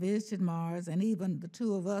may have visited Mars, and even the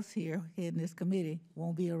two of us here in this committee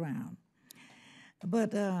won't be around.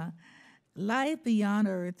 But life beyond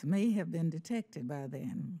Earth may have been detected by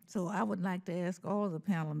then. So I would like to ask all of the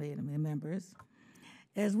panel members,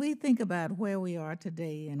 as we think about where we are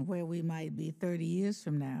today and where we might be 30 years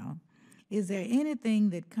from now, is there anything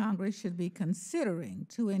that Congress should be considering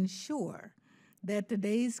to ensure that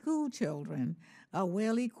today's school children are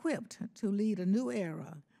well equipped to lead a new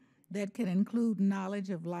era that can include knowledge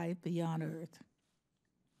of life beyond Earth?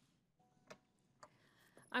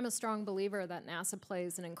 I'm a strong believer that NASA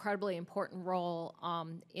plays an incredibly important role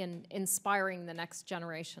in inspiring the next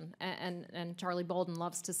generation. And Charlie Bolden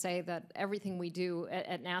loves to say that everything we do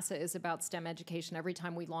at NASA is about STEM education. Every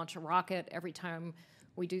time we launch a rocket, every time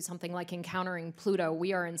we do something like encountering Pluto,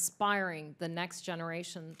 we are inspiring the next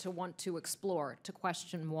generation to want to explore, to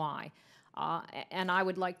question why. And I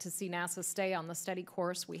would like to see NASA stay on the steady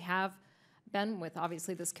course we have been, with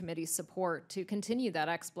obviously this committee's support, to continue that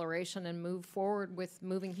exploration and move forward with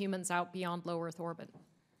moving humans out beyond low Earth orbit.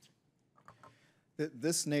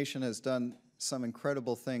 This nation has done some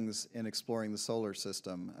incredible things in exploring the solar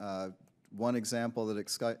system. One example that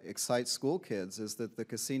excites school kids is that the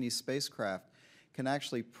Cassini spacecraft can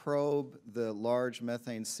actually probe the large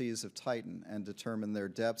methane seas of Titan and determine their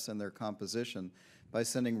depths and their composition by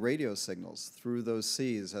sending radio signals through those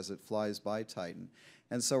seas as it flies by Titan.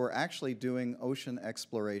 And so we're actually doing ocean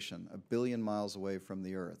exploration 1 billion miles away from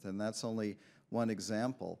the Earth, and that's only one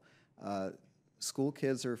example. School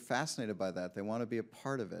kids are fascinated by that. They want to be a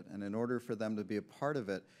part of it, and in order for them to be a part of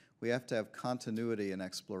it, we have to have continuity in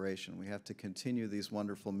exploration. We have to continue these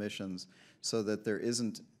wonderful missions so that there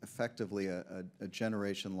isn't effectively a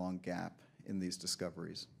generation-long gap in these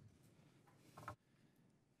discoveries.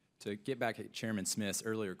 To get back at Chairman Smith's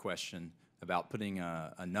earlier question about putting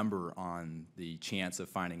a number on the chance of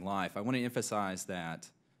finding life, I want to emphasize that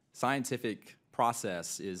scientific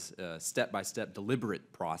process is a step-by-step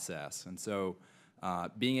deliberate process. And so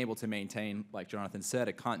being able to maintain, like Jonathan said,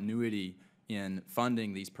 a continuity in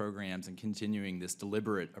funding these programs and continuing this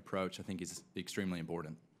deliberate approach, I think is extremely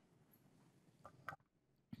important.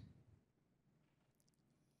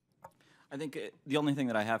 I think the only thing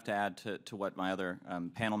that I have to add to what my other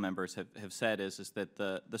panel members have said is that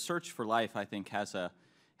the search for life, I think, has a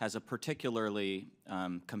particularly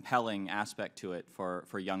compelling aspect to it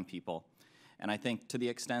for young people. And I think to the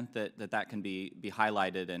extent that can be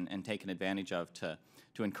highlighted and taken advantage of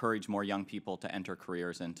to encourage more young people to enter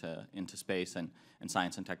careers into space and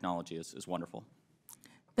science and technology is wonderful.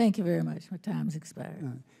 Thank you very much. My time has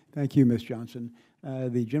expired. Thank you, Ms. Johnson.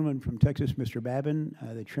 The gentleman from Texas, Mr. Babin,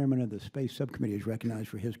 the chairman of the Space Subcommittee, is recognized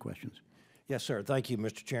for his questions. Yes, sir. Thank you,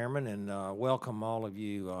 Mr. Chairman, and welcome all of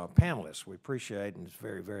you panelists. We appreciate it, and it's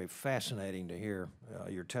very, very fascinating to hear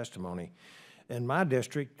your testimony. In my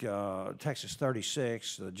district, Texas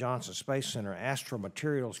 36, the Johnson Space Center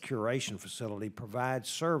Astromaterials Curation Facility provides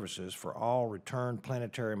services for all returned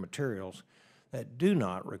planetary materials that do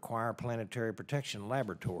not require planetary protection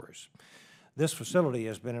laboratories. This facility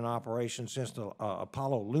has been in operation since the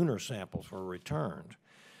Apollo lunar samples were returned.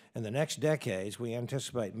 In the next decades, we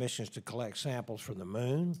anticipate missions to collect samples from the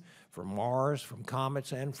Moon, from Mars, from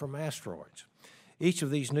comets, and from asteroids. Each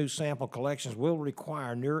of these new sample collections will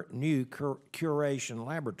require new curation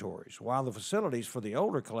laboratories, while the facilities for the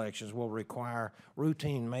older collections will require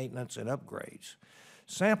routine maintenance and upgrades.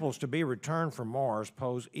 Samples to be returned from Mars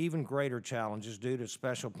pose even greater challenges due to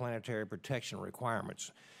special planetary protection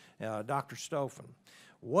requirements. Dr. Stofan,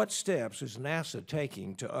 what steps is NASA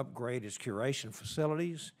taking to upgrade its curation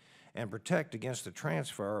facilities and protect against the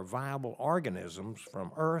transfer of viable organisms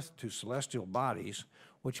from Earth to celestial bodies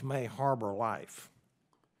which may harbor life?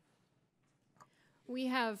 We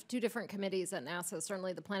have two different committees at NASA,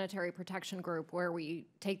 certainly the Planetary Protection Group, where we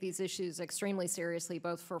take these issues extremely seriously,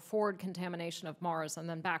 both for forward contamination of Mars and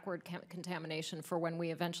then backward contamination for when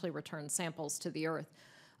we eventually return samples to the Earth.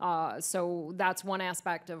 So that's one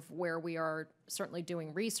aspect of where we are certainly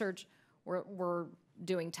doing research. We're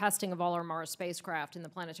doing testing of all our Mars spacecraft in the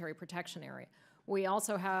planetary protection area. We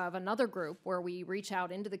also have another group where we reach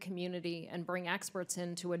out into the community and bring experts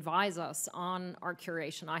in to advise us on our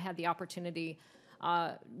curation. I had the opportunity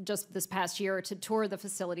just this past year to tour the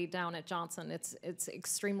facility down at Johnson. It's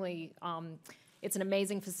extremely, it's an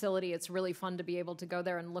amazing facility. It's really fun to be able to go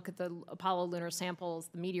there and look at the Apollo lunar samples,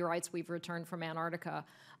 the meteorites we've returned from Antarctica.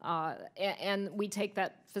 And we take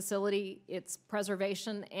that facility, its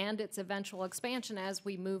preservation, and its eventual expansion as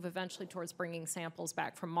we move eventually towards bringing samples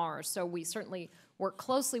back from Mars. So we certainly work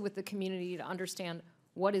closely with the community to understand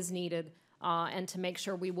what is needed and to make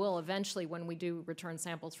sure we will eventually, when we do return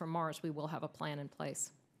samples from Mars, we will have a plan in place.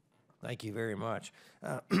 Thank you very much.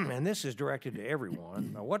 And this is directed to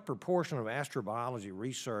everyone. What proportion of astrobiology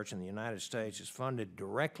research in the United States is funded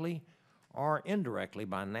directly or indirectly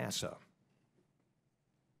by NASA?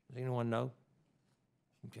 Does anyone know?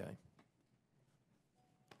 Okay.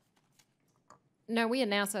 No, we at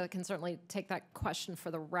NASA can certainly take that question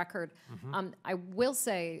for the record. I will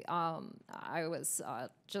say I was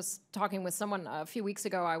just talking with someone a few weeks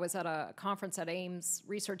ago. I was at a conference at Ames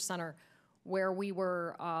Research Center where we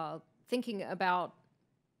were thinking about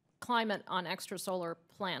climate on extrasolar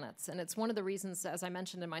planets. And it's one of the reasons, as I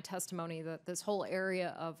mentioned in my testimony, that this whole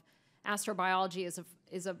area of astrobiology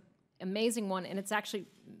is a amazing one, and it's actually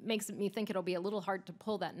makes me think it'll be a little hard to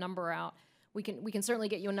pull that number out. We can certainly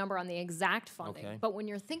get you a number on the exact funding, okay. But when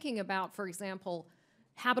you're thinking about, for example,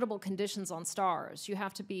 habitable conditions on stars, you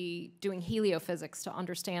have to be doing heliophysics to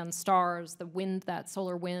understand stars, the wind, that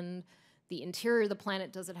solar wind, the interior of the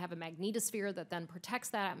planet. Does it have a magnetosphere that then protects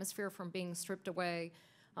that atmosphere from being stripped away?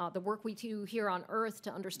 The work we do here on Earth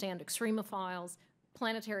to understand extremophiles,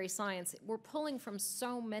 planetary science, we're pulling from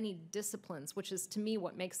so many disciplines, which is to me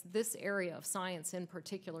what makes this area of science in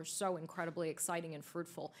particular so incredibly exciting and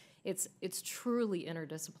fruitful. It's truly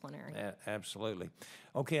interdisciplinary. Absolutely.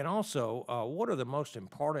 Okay, and also, what are the most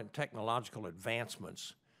important technological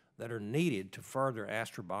advancements that are needed to further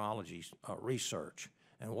astrobiology research,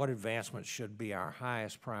 and what advancements should be our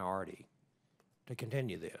highest priority to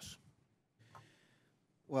continue this?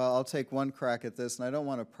 Well, I'll take one crack at this, and I don't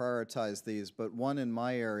want to prioritize these, but one in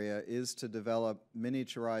my area is to develop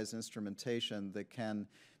miniaturized instrumentation that can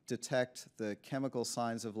detect the chemical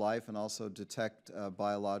signs of life and also detect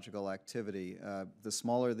biological activity. The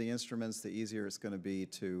smaller the instruments, the easier it's going to be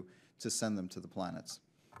to send them to the planets.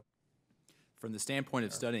 From the standpoint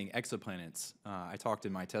of studying exoplanets, I talked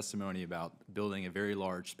in my testimony about building a very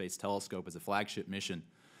large space telescope as a flagship mission.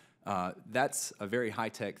 That's a very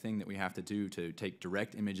high-tech thing that we have to do to take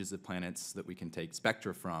direct images of planets that we can take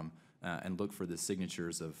spectra from and look for the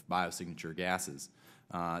signatures of biosignature gases.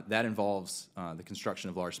 That involves the construction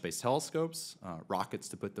of large space telescopes, rockets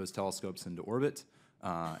to put those telescopes into orbit,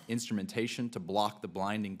 instrumentation to block the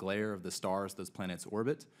blinding glare of the stars those planets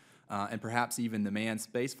orbit, and perhaps even the manned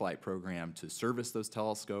spaceflight program to service those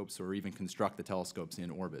telescopes or even construct the telescopes in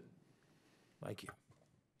orbit. Thank you.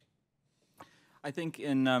 I think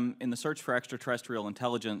in the search for extraterrestrial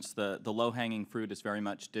intelligence, the low-hanging fruit is very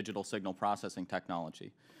much digital signal processing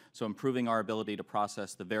technology. So improving our ability to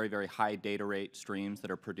process the very, very high data rate streams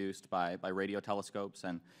that are produced by radio telescopes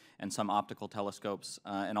and some optical telescopes,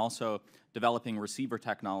 and also developing receiver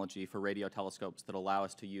technology for radio telescopes that allow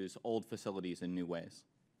us to use old facilities in new ways.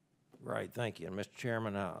 Right, thank you. And Mr.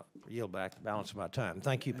 Chairman, I'll yield back the balance of my time.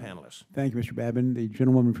 Thank you, panelists. Thank you, Mr. Babin. The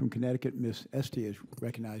gentlewoman from Connecticut, Ms. Esty, is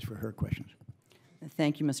recognized for her questions.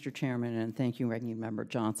 Thank you, Mr. Chairman, and thank you, Ranking Member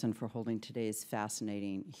Johnson, for holding today's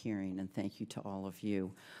fascinating hearing, and thank you to all of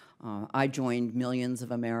you. I joined millions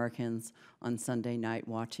of Americans on Sunday night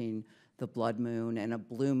watching the blood moon and a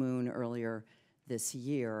blue moon earlier this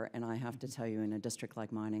year, and I have to tell you, in a district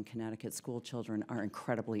like mine in Connecticut, school children are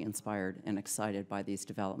incredibly inspired and excited by these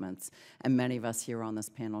developments, and many of us here on this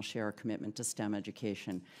panel share a commitment to STEM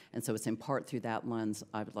education, and so it's in part through that lens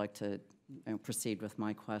I would like to proceed with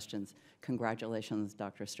my questions. Congratulations,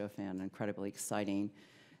 Dr. Stofan, an incredibly exciting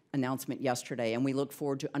announcement yesterday, and we look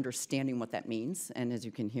forward to understanding what that means, and as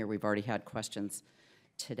you can hear, we've already had questions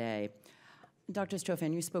today. Dr.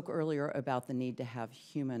 Stofan, you spoke earlier about the need to have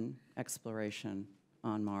human exploration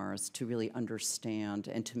on Mars to really understand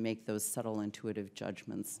and to make those subtle intuitive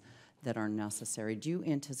judgments that are necessary. Do you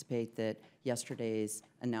anticipate that yesterday's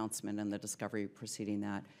announcement and the discovery preceding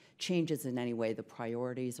that changes in any way the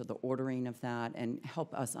priorities or the ordering of that, and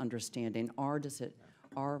help us understand in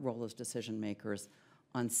our role as decision makers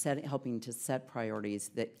on helping to set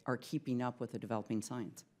priorities that are keeping up with the developing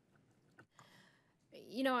science?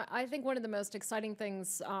 You know, I think one of the most exciting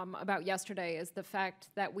things about yesterday is the fact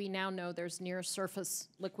that we now know there's near-surface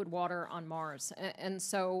liquid water on Mars. And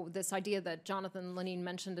so this idea that Jonathan Lunine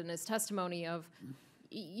mentioned in his testimony of,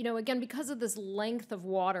 you know, again, because of this length of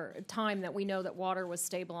time that we know that water was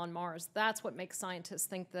stable on Mars, that's what makes scientists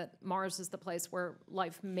think that Mars is the place where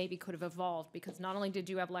life maybe could have evolved, because not only did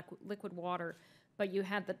you have liquid water, but you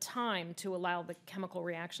had the time to allow the chemical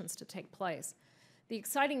reactions to take place. The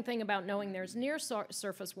exciting thing about knowing there's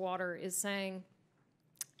near-surface water is saying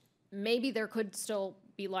maybe there could still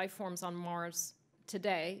be life forms on Mars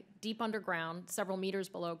today, deep underground, several meters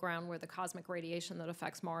below ground, where the cosmic radiation that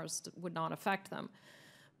affects Mars would not affect them.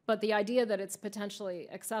 But the idea that it's potentially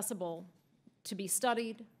accessible to be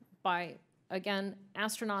studied by, again,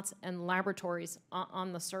 astronauts and laboratories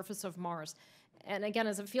on the surface of Mars. And again,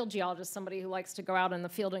 as a field geologist, somebody who likes to go out in the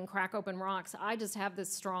field and crack open rocks, I just have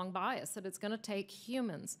this strong bias that it's going to take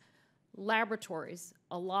humans, laboratories,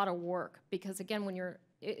 a lot of work. Because again,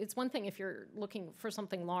 it's one thing if you're looking for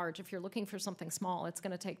something large. If you're looking for something small, it's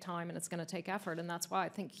going to take time and it's going to take effort. And that's why I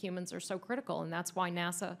think humans are so critical. And that's why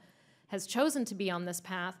NASA has chosen to be on this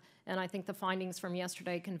path. And I think the findings from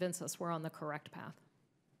yesterday convince us we're on the correct path.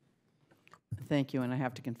 Thank you, and I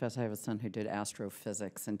have to confess I have a son who did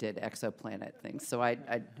astrophysics and did exoplanet things, so I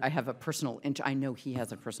have a personal I know he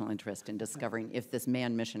has a personal interest in discovering if this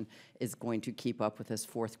manned mission is going to keep up with this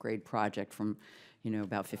fourth grade project from, you know,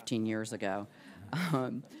 about 15 years ago.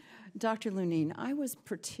 Dr. Lunine, I was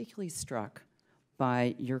particularly struck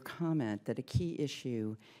by your comment that a key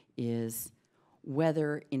issue is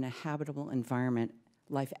whether in a habitable environment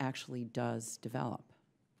life actually does develop,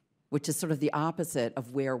 which is sort of the opposite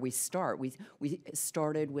of where we start. We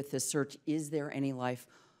started with this search, is there any life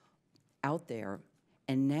out there?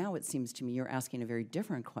 And now it seems to me you're asking a very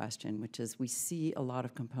different question, which is we see a lot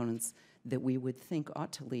of components that we would think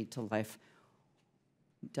ought to lead to life.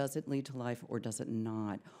 Does it lead to life or does it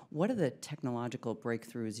not? What are the technological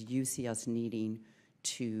breakthroughs you see us needing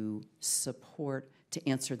to support to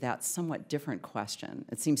answer that somewhat different question?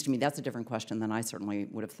 It seems to me that's a different question than I certainly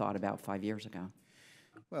would have thought about 5 years ago.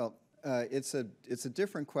 Well, it's a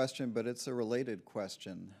different question, but it's a related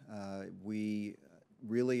question. We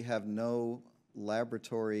really have no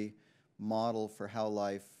laboratory model for how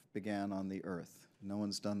life began on the Earth. No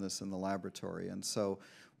one's done this in the laboratory. And so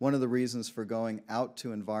one of the reasons for going out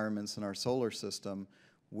to environments in our solar system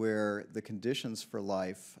where the conditions for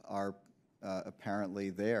life are apparently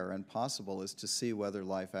there and possible is to see whether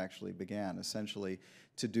life actually began, essentially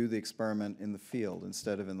to do the experiment in the field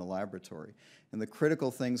instead of in the laboratory. And the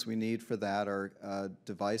critical things we need for that are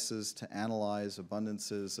devices to analyze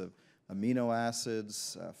abundances of amino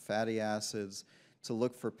acids, fatty acids, to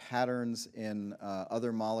look for patterns in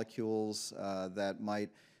other molecules that might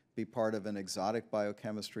be part of an exotic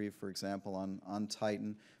biochemistry, for example, on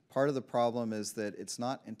Titan. Part of the problem is that it's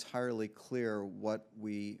not entirely clear what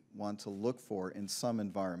we want to look for in some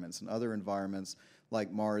environments. In other environments,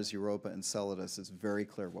 like Mars, Europa, and Enceladus, it's very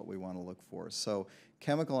clear what we want to look for. So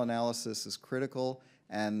chemical analysis is critical,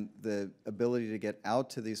 and the ability to get out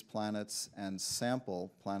to these planets and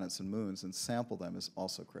sample planets and moons and sample them is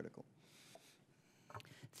also critical.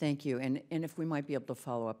 Thank you. And if we might be able to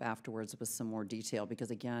follow up afterwards with some more detail,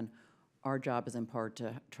 because again, our job is in part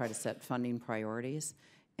to try to set funding priorities,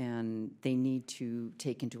 and they need to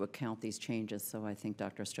take into account these changes. So I think,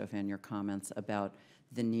 Dr. Stofan, your comments about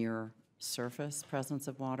the near surface presence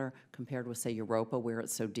of water compared with, say, Europa, where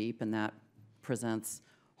it's so deep and that presents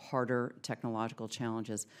harder technological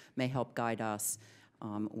challenges, may help guide us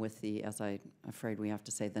with the, as I'm afraid we have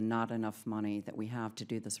to say, the not enough money that we have to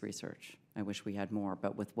do this research. I wish we had more,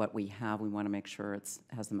 but with what we have, we want to make sure it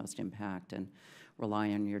has the most impact and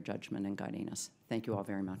rely on your judgment in guiding us. Thank you all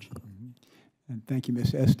very much. And thank you,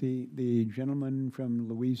 Ms. Esty. The gentleman from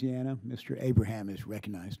Louisiana, Mr. Abraham, is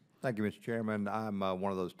recognized. Thank you, Mr. Chairman. I'm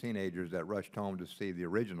one of those teenagers that rushed home to see the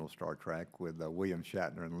original Star Trek with William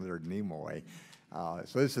Shatner and Leonard Nimoy.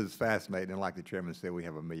 So this is fascinating, and like the chairman said, we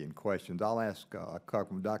have a million questions. I'll ask a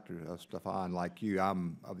couple. Dr. Stofan, like you,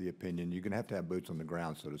 I'm of the opinion you're going to have boots on the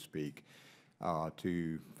ground, so to speak,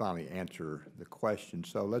 to finally answer the question.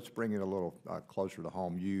 So let's bring it a little closer to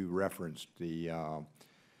home. You referenced the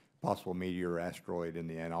possible meteor or asteroid in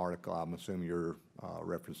the Antarctica. I'm assuming you're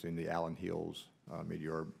referencing the Allen Hills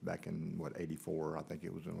meteor back in, what, 84, I think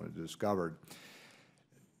it was when it was discovered.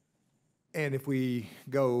 And if we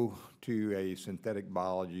go to a synthetic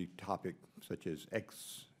biology topic such as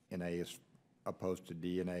XNA as opposed to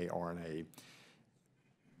DNA, RNA,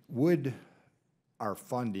 would our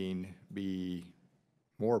funding be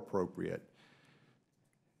more appropriate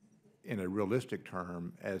in a realistic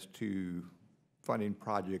term as to funding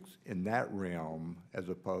projects in that realm as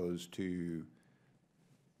opposed to,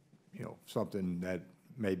 you know, something that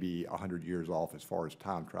may be 100 years off as far as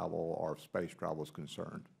time travel or space travel is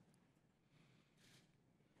concerned?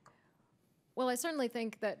 Well, I certainly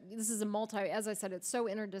think that this is as I said, it's so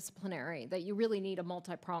interdisciplinary that you really need a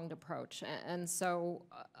multi-pronged approach. And so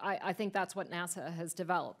I think that's what NASA has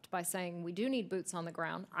developed by saying we do need boots on the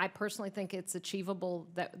ground. I personally think it's achievable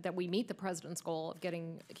that we meet the president's goal of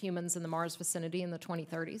getting humans in the Mars vicinity in the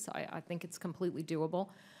 2030s. I think it's completely doable.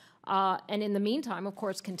 And in the meantime, of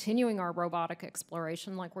course, continuing our robotic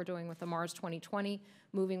exploration like we're doing with the Mars 2020,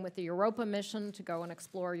 moving with the Europa mission to go and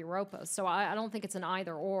explore Europa. So I don't think it's an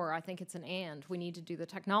either or, I think it's an and. We need to do the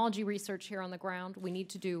technology research here on the ground. We need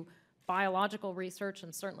to do biological research,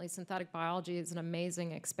 and certainly synthetic biology is an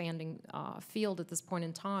amazing expanding field at this point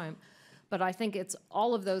in time. But I think it's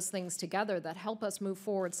all of those things together that help us move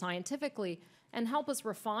forward scientifically and help us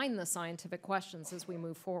refine the scientific questions as we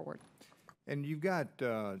move forward. And you've got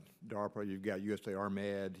DARPA, you've got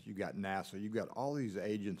USARMED, you've got NASA, you've got all these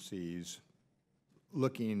agencies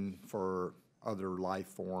looking for other life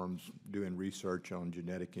forms, doing research on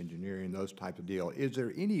genetic engineering, those types of deal. Is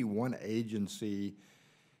there any one agency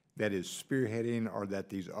that is spearheading or that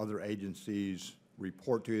these other agencies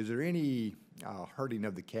report to? Is there any herding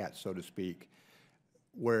of the cats, so to speak,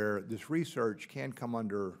 where this research can come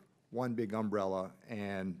under one big umbrella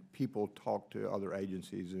and people talk to other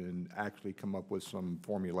agencies and actually come up with some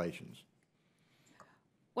formulations?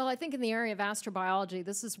 Well, I think in the area of astrobiology,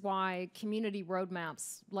 this is why community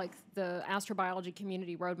roadmaps, like the Astrobiology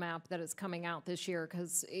Community Roadmap that is coming out this year,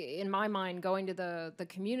 because in my mind, going to the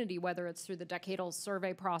community, whether it's through the decadal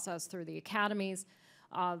survey process, through the academies,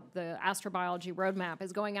 the Astrobiology Roadmap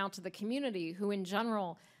is going out to the community who, in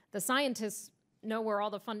general, the scientists know where all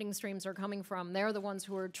the funding streams are coming from. They're the ones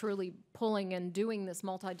who are truly pulling and doing this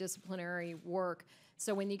multidisciplinary work.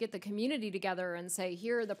 So when you get the community together and say,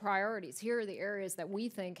 here are the priorities, here are the areas that we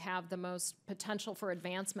think have the most potential for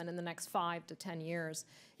advancement in the next 5 to 10 years,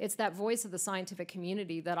 it's that voice of the scientific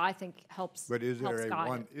community that I think helps guide it.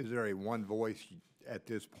 But is there a one voice at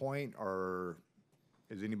this point, or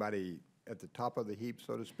is anybody at the top of the heap,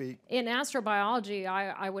 so to speak? In astrobiology,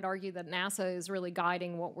 I would argue that NASA is really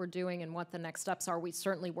guiding what we're doing and what the next steps are. We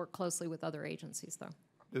certainly work closely with other agencies, though.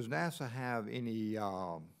 Does NASA have any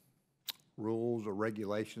rules or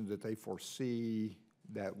regulations that they foresee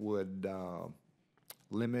that would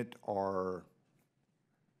limit or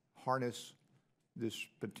harness this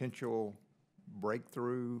potential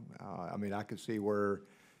breakthrough? I mean, I could see where,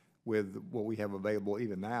 with what we have available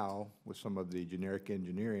even now with some of the generic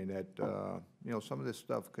engineering, that you know, some of this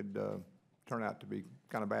stuff could turn out to be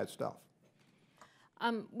kind of bad stuff.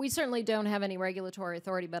 We certainly don't have any regulatory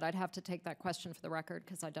authority, but I'd have to take that question for the record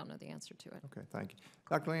because I don't know the answer to it. Okay, thank you.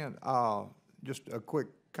 Dr. Lynn, just a quick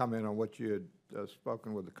comment on what you had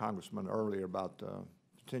spoken with the congressman earlier about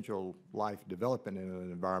potential life developing in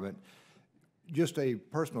an environment. Just a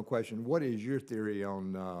personal question, what is your theory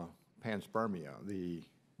on panspermia, the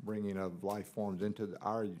bringing of life forms into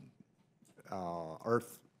our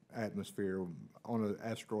Earth atmosphere on an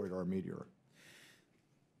asteroid or a meteor?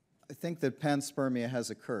 I think that panspermia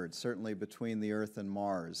has occurred, certainly between the Earth and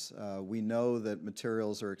Mars. We know that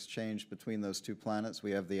materials are exchanged between those two planets.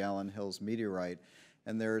 We have the Allen Hills meteorite,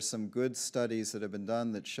 and there are some good studies that have been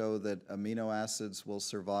done that show that amino acids will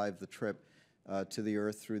survive the trip to the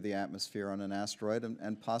Earth through the atmosphere on an asteroid,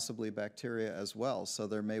 and possibly bacteria as well. So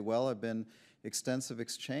there may well have been extensive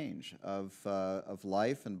exchange of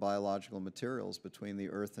life and biological materials between the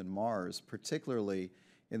Earth and Mars, particularly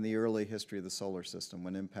in the early history of the solar system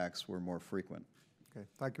when impacts were more frequent. Okay,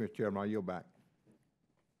 thank you, Mr. Chairman. I'll yield back.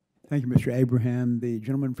 Thank you, Mr. Abraham. The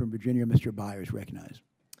gentleman from Virginia, Mr. Byers, recognized.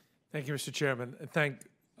 Thank you, Mr. Chairman. And thank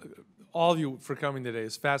all of you for coming today.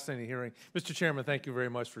 It's a fascinating hearing. Mr. Chairman, thank you very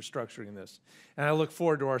much for structuring this. And I look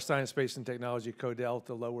forward to our Science, Space, and Technology Cornell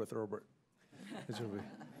to low Earth orbit,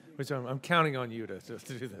 which I'm counting on you to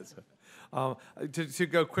do this. To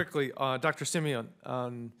go quickly, Dr. Siemion,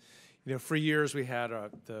 for years we had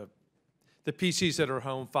the PCs that are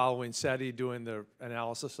home following SETI doing the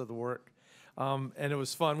analysis of the work, and it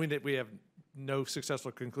was fun. We have no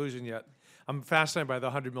successful conclusion yet. I'm fascinated by the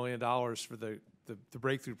 $100 million for the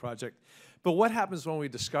breakthrough project. But what happens when we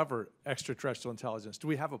discover extraterrestrial intelligence? Do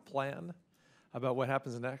we have a plan about what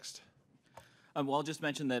happens next? Well, I'll just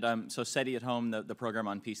mention that so SETI at Home, the program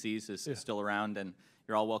on PCs, is still around, and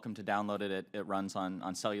you're all welcome to download it. It runs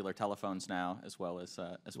on cellular telephones now, as well as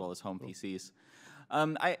home PCs.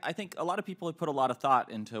 I think a lot of people have put a lot of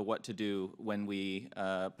thought into what to do when we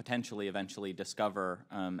potentially eventually discover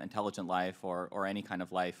intelligent life or any kind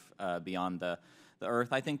of life beyond the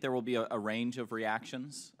Earth. I think there will be a range of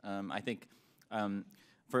reactions. I think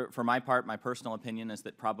for my part, my personal opinion is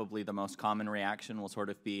that probably the most common reaction will sort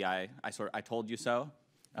of be, I told you so.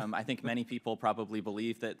 I think many people probably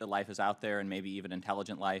believe that the life is out there and maybe even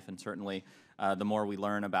intelligent life, and certainly the more we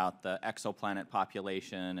learn about the exoplanet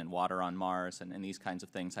population and water on Mars and these kinds of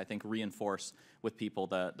things, I think reinforce with people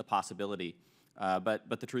the possibility. But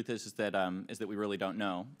the truth is that we really don't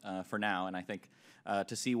know for now, and I think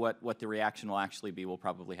to see what the reaction will actually be, we'll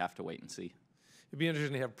probably have to wait and see. It'd be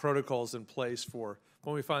interesting to have protocols in place for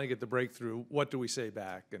when we finally get the breakthrough, what do we say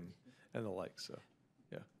back and the like, so,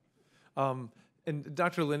 yeah. And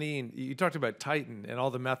Dr. Lunine, you talked about Titan and all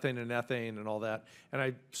the methane and ethane and all that, and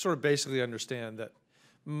I sort of basically understand that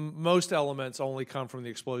most elements only come from the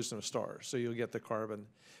explosion of stars, so you'll get the carbon.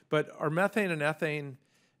 But are methane and ethane,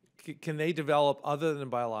 can they develop other than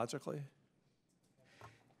biologically?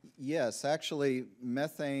 Yes, actually,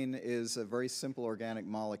 methane is a very simple organic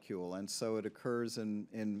molecule, and so it occurs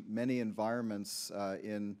in many environments,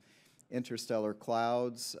 in interstellar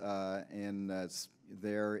clouds, it's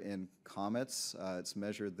there in comets, it's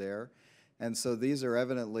measured there. And so these are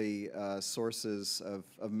evidently sources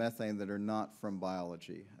of methane that are not from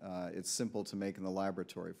biology. It's simple to make in the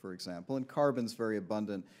laboratory, for example, and carbon's very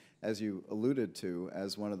abundant, as you alluded to,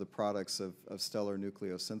 as one of the products of stellar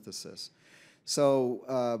nucleosynthesis.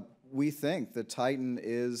 So we think that Titan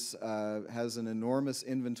has an enormous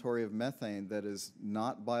inventory of methane that is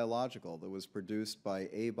not biological, that was produced by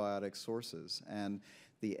abiotic sources. And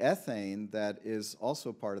the ethane that is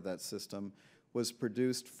also part of that system was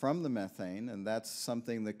produced from the methane, and that's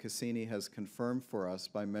something that Cassini has confirmed for us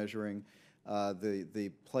by measuring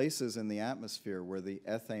the places in the atmosphere where the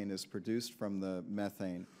ethane is produced from the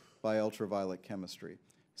methane by ultraviolet chemistry.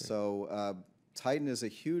 So Titan is a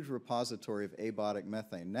huge repository of abiotic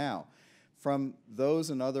methane. Now, from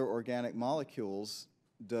those and other organic molecules,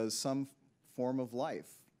 does some form of life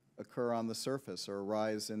occur on the surface or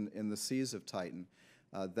arise in the seas of Titan?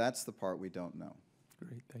 That's the part we don't know.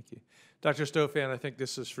 Great, thank you. Dr. Stofan, I think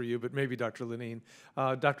this is for you, but maybe Dr. Lunine.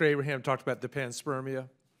 Dr. Abraham talked about the panspermia.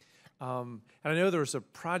 And I know there was a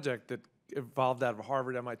project that evolved out of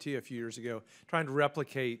Harvard, MIT a few years ago, trying to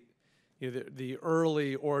replicate the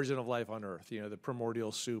early origin of life on Earth, the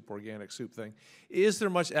primordial soup, organic soup thing. Is there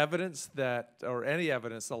much evidence or any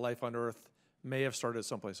evidence that life on Earth may have started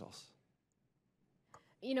someplace else?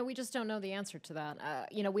 We just don't know the answer to that.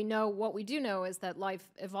 What we do know is that life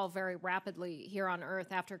evolved very rapidly here on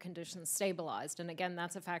Earth after conditions stabilized. And again,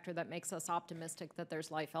 that's a factor that makes us optimistic that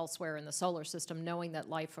there's life elsewhere in the solar system, knowing that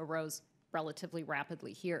life arose relatively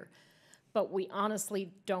rapidly here. But we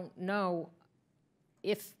honestly don't know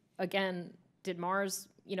if, again, did Mars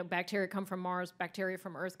you know, bacteria come from Mars, bacteria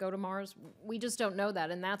from Earth go to Mars. We just don't know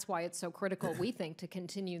that, and that's why it's so critical, we think, to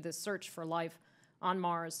continue this search for life on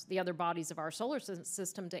Mars, the other bodies of our solar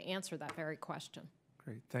system, to answer that very question.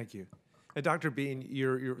 Great, thank you. And Dr. Bean,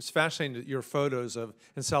 it's fascinating, your photos of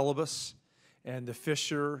Enceladus and the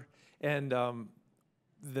fissure, and I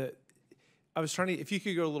was trying to, if you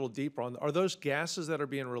could go a little deeper on, are those gases that are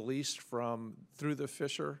being released through the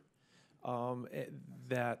fissure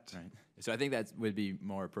that? Right. So I think that would be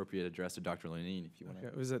more appropriate addressed to Dr. Lunine, if you want to.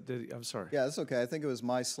 Okay. Was that, I'm sorry. Yeah, that's okay. I think it was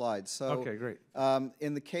my slide. So, okay, great.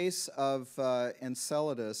 In the case of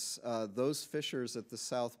Enceladus, those fissures at the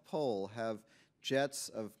South Pole have jets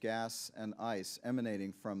of gas and ice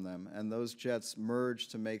emanating from them, and those jets merge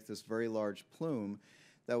to make this very large plume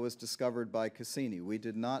that was discovered by Cassini. We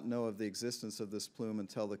did not know of the existence of this plume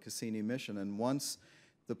until the Cassini mission, and once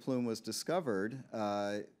the plume was discovered,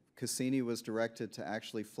 Cassini was directed to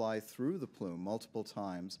actually fly through the plume multiple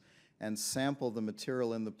times and sample the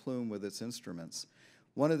material in the plume with its instruments.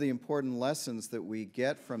 One of the important lessons that we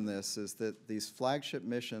get from this is that these flagship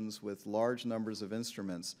missions with large numbers of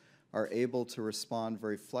instruments are able to respond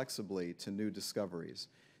very flexibly to new discoveries.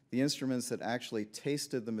 The instruments that actually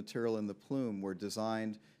tasted the material in the plume were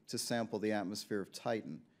designed to sample the atmosphere of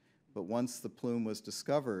Titan. But once the plume was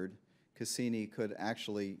discovered, Cassini could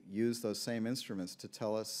actually use those same instruments to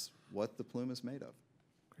tell us what the plume is made of.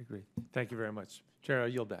 Great. Thank you very much. Chair, I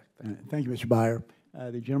yield back. Thank you, Mr. Beyer.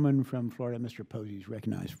 The gentleman from Florida, Mr. Posey, is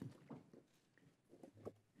recognized.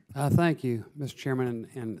 Thank you, Mr. Chairman,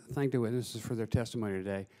 and thank the witnesses for their testimony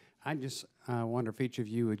today. I just wonder if each of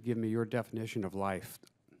you would give me your definition of life.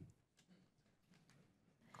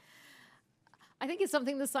 I think it's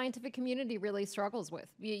something the scientific community really struggles with.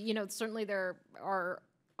 You know, certainly there are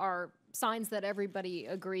signs that everybody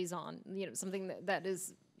agrees on, you know, something that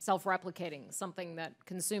is self-replicating, something that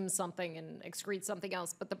consumes something and excretes something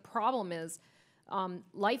else. But the problem is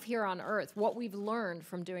life here on Earth. What we've learned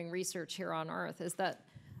from doing research here on Earth is that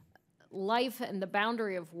life and the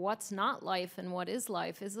boundary of what's not life and what is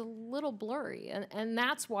life is a little blurry. And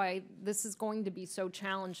that's why this is going to be so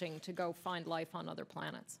challenging to go find life on other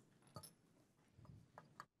planets.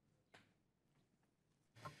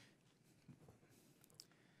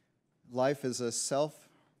 Life is a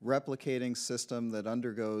self-replicating system that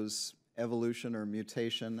undergoes evolution or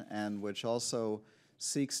mutation and which also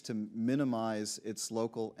seeks to minimize its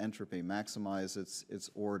local entropy, maximize its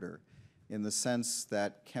order, in the sense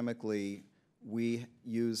that chemically we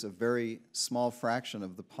use a very small fraction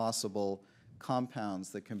of the possible compounds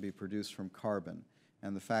that can be produced from carbon.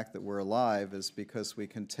 And the fact that we're alive is because we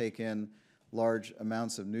can take in large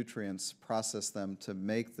amounts of nutrients, process them to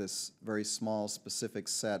make this very small specific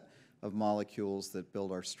set of molecules that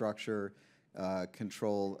build our structure,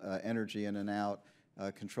 control energy in and out,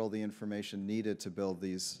 control the information needed to build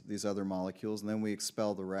these other molecules, and then we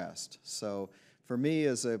expel the rest. So for me,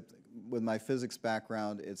 with my physics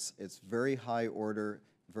background, it's very high order,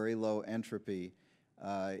 very low entropy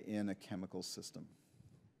in a chemical system.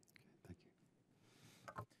 Thank you.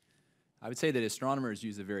 I would say that astronomers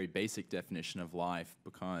use a very basic definition of life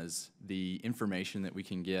because the information that we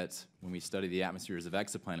can get when we study the atmospheres of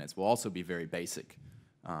exoplanets will also be very basic.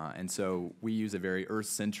 And so we use a very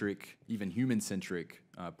Earth-centric, even human-centric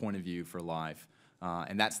point of view for life.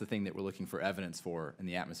 And that's the thing that we're looking for evidence for in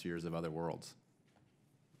the atmospheres of other worlds.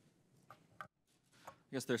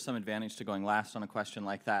 I guess there's some advantage to going last on a question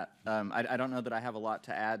like that. I don't know that I have a lot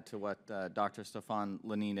to add to what Dr. Stofan,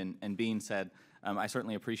 Lunine, and Bean said. I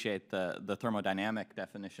certainly appreciate the thermodynamic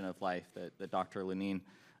definition of life that Dr. Lunine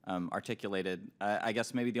articulated. I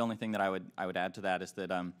guess maybe the only thing that I would add to that is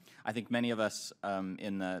that I think many of us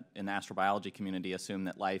in the astrobiology community assume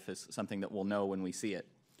that life is something that we'll know when we see it.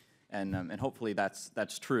 And hopefully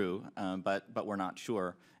that's true, but we're not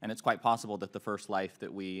sure. And it's quite possible that the first life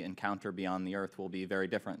that we encounter beyond the Earth will be very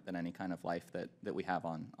different than any kind of life that we have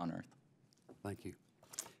on Earth. Thank you.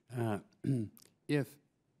 If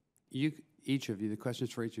you, each of you, the question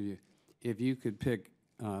is for each of you, if you could pick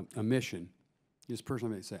a mission, just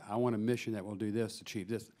personally say, I want a mission that will do this, achieve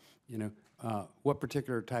this, you know, what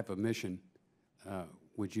particular type of mission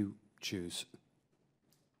would you choose?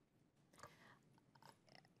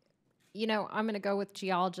 You know, I'm going to go with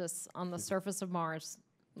geologists on the surface of Mars,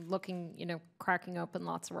 looking, you know, cracking open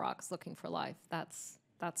lots of rocks, looking for life. That's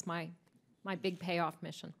my big payoff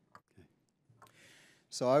mission. Okay.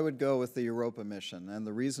 So I would go with the Europa mission, and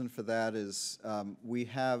the reason for that is we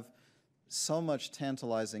have so much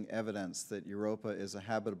tantalizing evidence that Europa is a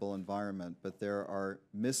habitable environment, but there are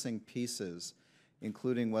missing pieces,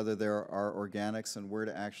 including whether there are organics and where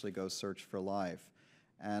to actually go search for life.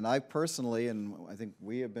 And I personally, and I think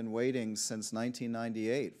we have been waiting since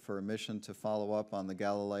 1998 for a mission to follow up on the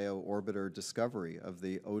Galileo orbiter discovery of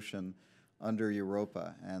the ocean under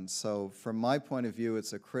Europa. And so from my point of view,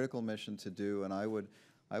 it's a critical mission to do, and I would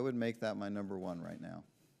make that my #1 right now.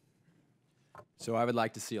 So I would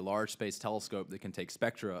like to see a large space telescope that can take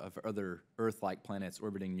spectra of other Earth-like planets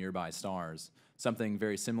orbiting nearby stars, something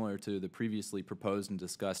very similar to the previously proposed and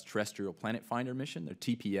discussed terrestrial planet finder mission, the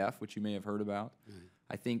TPF, which you may have heard about.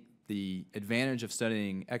 I think the advantage of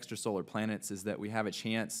studying extrasolar planets is that we have a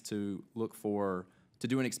chance to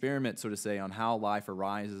do an experiment, so to say, on how life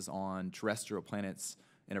arises on terrestrial planets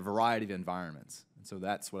in a variety of environments. And so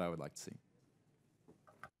that's what I would like to see.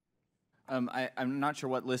 I'm not sure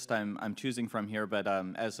what list I'm choosing from here, but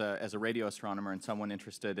as a radio astronomer and someone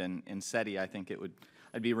interested in SETI, I think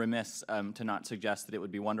I'd be remiss to not suggest that it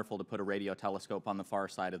would be wonderful to put a radio telescope on the far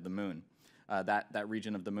side of the moon. That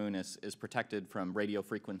region of the moon is protected from radio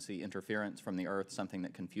frequency interference from the Earth, something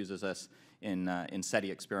that confuses us in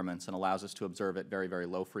SETI experiments and allows us to observe at very, very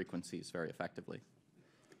low frequencies very effectively.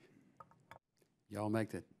 Y'all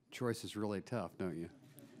make the choices really tough, don't you?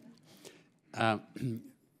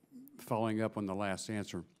 Following up on the last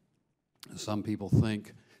answer, some people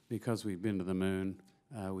think because we've been to the moon,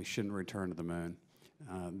 we shouldn't return to the moon.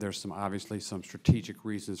 There's obviously some strategic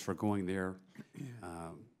reasons for going there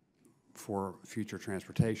for future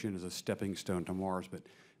transportation as a stepping stone to Mars, but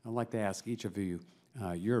I'd like to ask each of you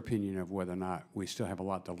your opinion of whether or not we still have a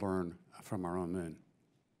lot to learn from our own moon.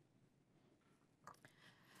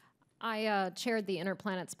 I chaired the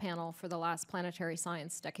Interplanets panel for the last Planetary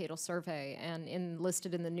Science Decadal Survey, and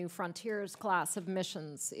listed in the New Frontiers class of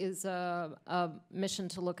missions is a mission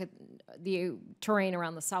to look at the terrain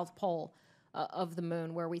around the South Pole of the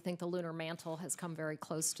moon, where we think the lunar mantle has come very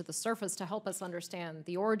close to the surface, to help us understand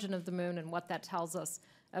the origin of the moon and what that tells us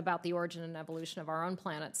about the origin and evolution of our own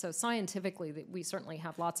planet. So scientifically, we certainly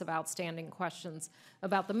have lots of outstanding questions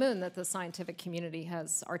about the moon that the scientific community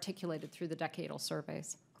has articulated through the decadal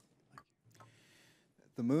surveys.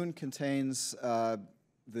 The moon contains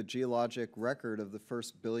the geologic record of the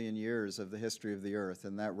first billion years of the history of the Earth,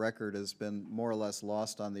 and that record has been more or less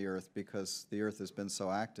lost on the Earth because the Earth has been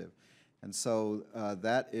so active. And so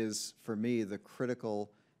that is, for me, the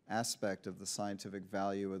critical aspect of the scientific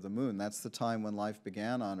value of the moon. That's the time when life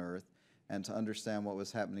began on Earth, and to understand what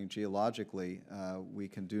was happening geologically, we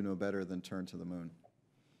can do no better than turn to the moon.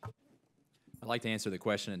 I'd like to answer the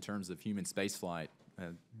question in terms of human spaceflight.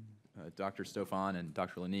 Dr. Stofan and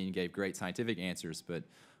Dr. Lunine gave great scientific answers, but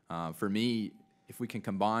for me, if we can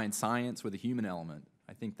combine science with a human element,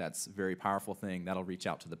 I think that's a very powerful thing. That'll reach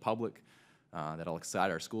out to the public. That'll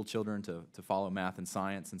excite our school children to follow math and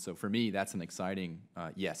science. And so for me, that's an exciting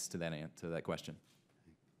yes to that question.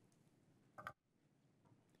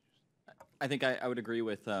 I think I would agree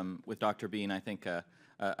with Dr. Bean. I think a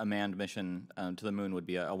manned mission to the moon would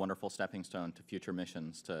be a wonderful stepping stone to future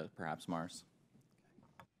missions to perhaps Mars.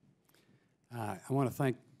 I want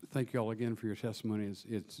to thank you all again for your testimony.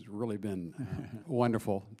 It's really been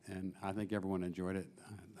wonderful, and I think everyone enjoyed it.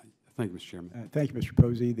 Thank you, Mr. Chairman. Thank you, Mr.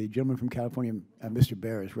 Posey. The gentleman from California, Mr.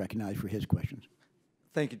 Bear, is recognized for his questions.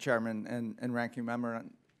 Thank you, Chairman and Ranking Member.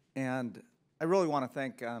 And I really want to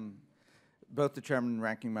thank both the Chairman and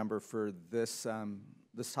Ranking Member for this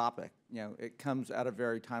this topic. You know, it comes at a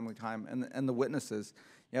very timely time, and the witnesses.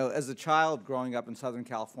 You know, as a child growing up in Southern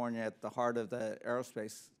California at the heart of the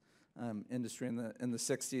aerospace industry in the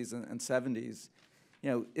 60s and 70s, you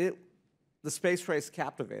know, the space race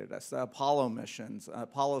captivated us. The Apollo missions,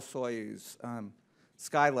 Apollo-Soyuz,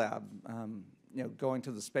 Skylab, you know, going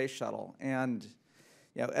to the space shuttle. And,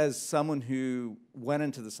 you know, as someone who went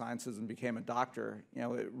into the sciences and became a doctor, you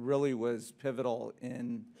know, it really was pivotal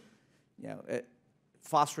in, you know,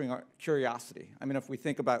 fostering our curiosity. I mean, if we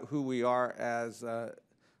think about who we are as a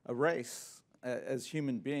race, as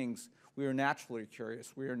human beings, we are naturally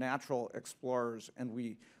curious. We are natural explorers, and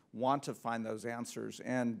we want to find those answers.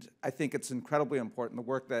 And I think it's incredibly important, the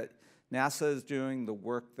work that NASA is doing, the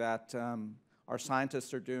work that our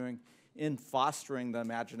scientists are doing in fostering the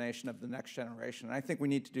imagination of the next generation. And I think we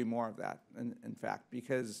need to do more of that, in fact,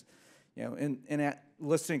 because, you know, in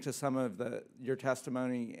listening to some of your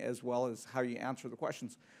testimony as well as how you answer the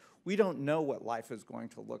questions, we don't know what life is going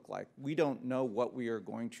to look like. We don't know what we are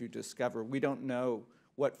going to discover. We don't know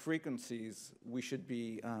what frequencies we should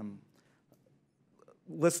be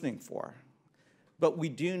listening for. But we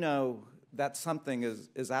do know that something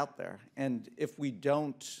is out there. And if we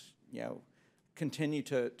don't, you know, continue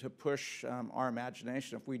to push our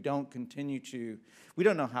imagination, if we don't continue to, we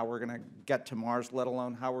don't know how we're going to get to Mars, let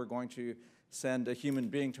alone how we're going to send a human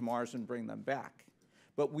being to Mars and bring them back.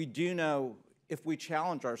 But we do know if we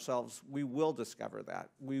challenge ourselves, we will discover that.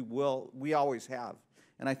 We always have.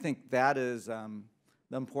 And I think that is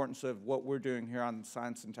the importance of what we're doing here on the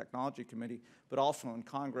Science and Technology Committee, but also in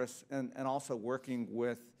Congress, and also working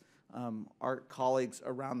with our colleagues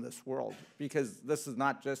around this world, because this is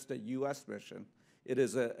not just a U.S. mission. It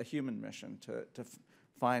is a human mission to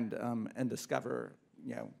find and discover,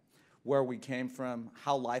 where we came from,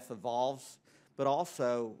 how life evolves, but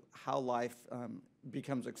also how life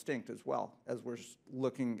becomes extinct as well, as we're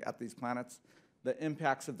looking at these planets, the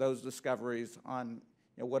impacts of those discoveries on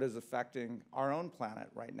what is affecting our own planet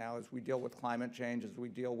right now as we deal with climate change, as we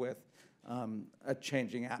deal with a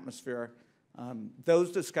changing atmosphere.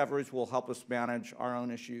 Those discoveries will help us manage our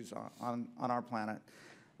own issues on our planet.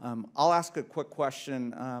 I'll ask a quick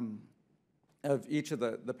question of each of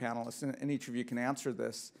the panelists, and each of you can answer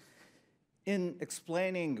this. In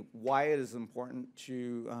explaining why it is important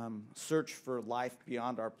to search for life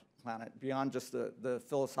beyond our planet, beyond just the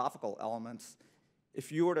philosophical elements,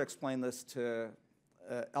 if you were to explain this to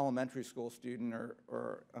an elementary school student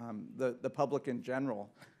or the public in general,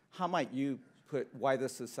 how might you put why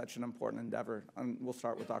this is such an important endeavor? And we'll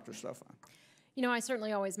start with Dr. Stofan. I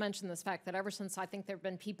certainly always mention this fact that ever since I think there have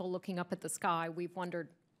been people looking up at the sky, we've wondered,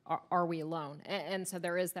 are we alone? And so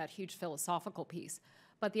there is that huge philosophical piece.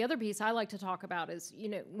 But the other piece I like to talk about is,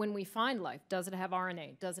 when we find life, does it have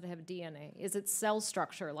RNA? Does it have DNA? Is it cell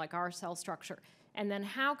structure like our cell structure? And then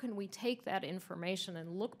how can we take that information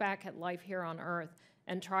and look back at life here on Earth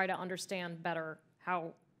and try to understand better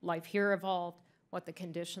how life here evolved, what the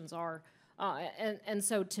conditions are? And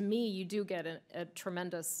so to me, you do get a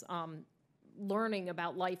tremendous learning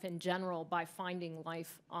about life in general by finding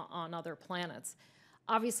life on other planets.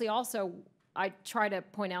 Obviously, also, I try to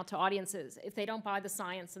point out to audiences, if they don't buy the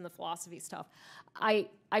science and the philosophy stuff, I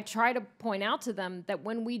try to point out to them that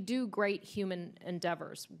when we do great human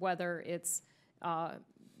endeavors, whether it's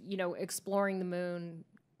exploring the moon,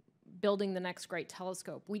 building the next great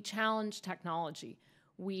telescope, we challenge technology.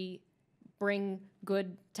 We bring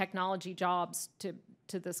good technology jobs to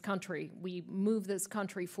this country. We move this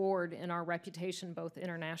country forward in our reputation, both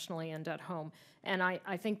internationally and at home. And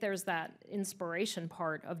I think there's that inspiration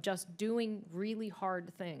part of just doing really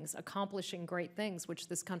hard things, accomplishing great things, which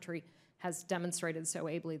this country has demonstrated so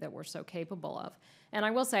ably that we're so capable of. And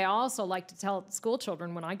I will say, I also like to tell school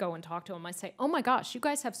children when I go and talk to them, I say, oh my gosh, you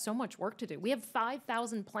guys have so much work to do. We have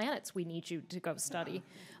 5,000 planets we need you to go study.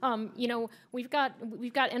 We've got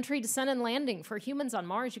entry, descent, and landing for humans on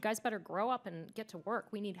Mars. You guys better grow up and get to work.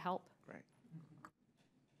 We need help. Great.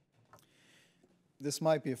 This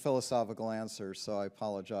might be a philosophical answer, so I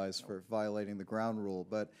apologize for violating the ground rule.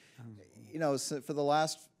 But, for the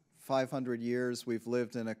last 500 years, we've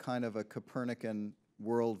lived in a kind of a Copernican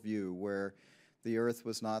worldview where the Earth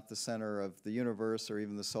was not the center of the universe or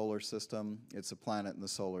even the solar system. It's a planet in the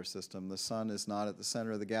solar system. The sun is not at the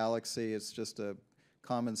center of the galaxy. It's just a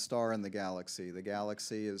common star in the galaxy. The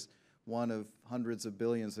galaxy is one of hundreds of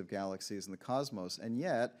billions of galaxies in the cosmos. And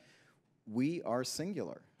yet, we are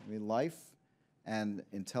singular. I mean, life and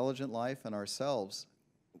intelligent life and ourselves,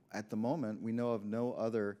 at the moment, we know of no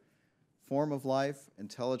other form of life,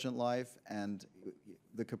 intelligent life, and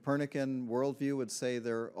the Copernican worldview would say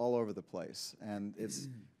they're all over the place. And it's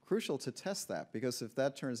crucial to test that, because if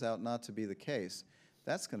that turns out not to be the case,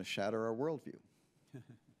 that's going to shatter our worldview.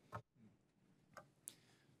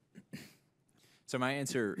 So my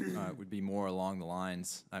answer would be more along the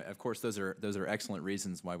lines, of course, those are excellent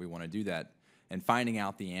reasons why we want to do that. And finding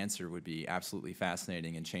out the answer would be absolutely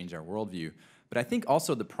fascinating and change our worldview. But I think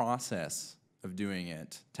also the process of doing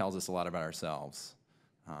it tells us a lot about ourselves.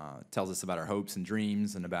 Tells us about our hopes and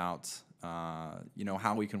dreams and about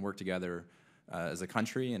how we can work together as a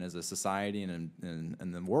country and as a society and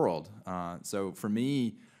in the world. So for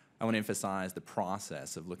me, I want to emphasize the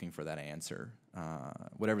process of looking for that answer,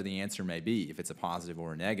 whatever the answer may be, if it's a positive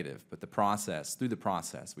or a negative. But the process, through the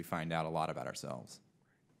process, we find out a lot about ourselves.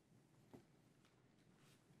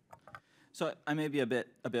 So I may be a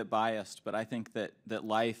bit biased, but I think that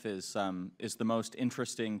life is the most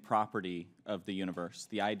interesting property of the universe.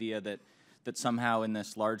 The idea that somehow in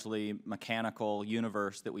this largely mechanical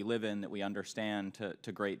universe that we live in, that we understand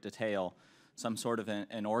to great detail, some sort of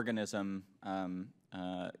an organism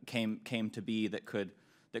came to be that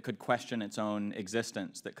could question its own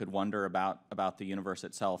existence, that could wonder about the universe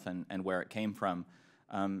itself and where it came from.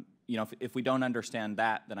 If we don't understand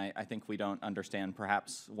that, then I think we don't understand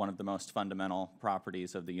perhaps one of the most fundamental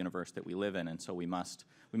properties of the universe that we live in, and so we must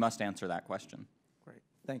answer that question. Great,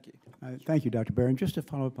 thank you. Thank you, Dr. Barron. Just to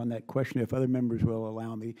follow up on that question, if other members will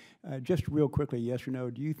allow me, just real quickly, yes or no,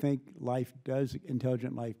 do you think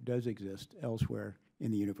intelligent life does exist elsewhere in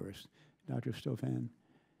the universe? Dr. Stofan?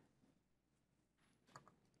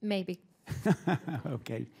 Maybe.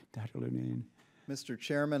 Okay, Dr. Lunine. Mr.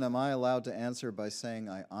 Chairman, am I allowed to answer by saying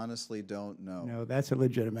I honestly don't know? No, that's a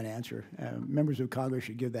legitimate answer. Members of Congress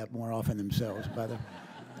should give that more often themselves, by the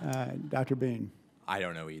Dr. Bean. I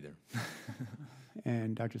don't know either.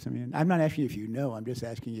 And Dr. Siemion. I'm not asking you if you know, I'm just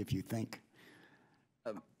asking you if you think.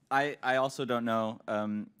 I also don't know,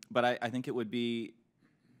 but I think it would be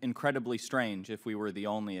incredibly strange if we were the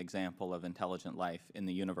only example of intelligent life in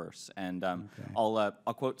the universe. And I'll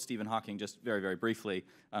quote Stephen Hawking just very, very briefly,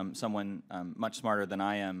 someone much smarter than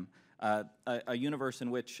I am. A universe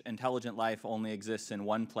in which intelligent life only exists in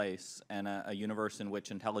one place and a universe in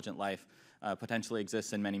which intelligent life potentially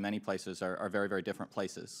exists in many, many places are very, very different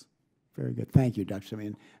places. Very good. Thank you, Dr.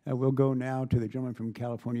 Siemion. We'll go now to the gentleman from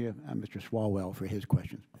California, Mr. Swalwell, for his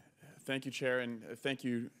questions. Thank you, Chair, and thank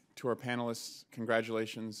you to our panelists.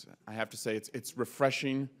 Congratulations. I have to say it's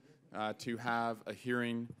refreshing to have a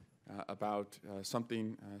hearing about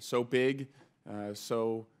something so big,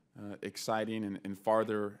 so exciting and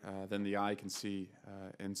farther than the eye can see.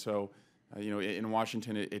 And so, you know, in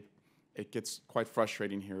Washington, it gets quite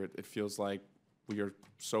frustrating here. It feels like we are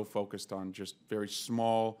so focused on just very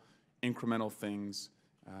small, incremental things,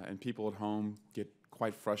 and people at home get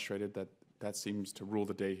quite frustrated that seems to rule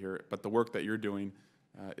the day here. But the work that you're doing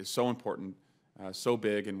is so important, so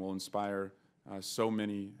big, and will inspire so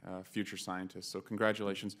many future scientists. So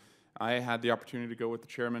congratulations. I had the opportunity to go with the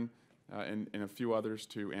chairman and a few others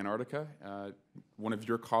to Antarctica. One of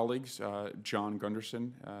your colleagues, John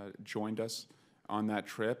Gunderson, joined us on that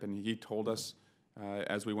trip, and he told us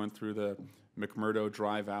as we went through the McMurdo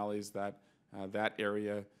dry valleys that that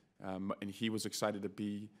area, and he was excited to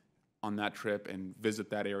be on that trip and visit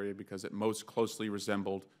that area because it most closely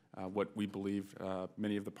resembled what we believe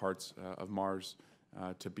many of the parts of Mars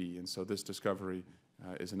to be. And so this discovery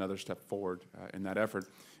is another step forward in that effort.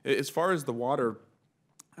 As far as the water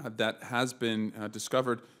that has been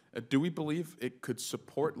discovered, do we believe it could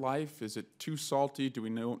support life? Is it too salty? Do we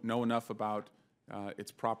know enough about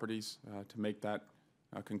its properties to make that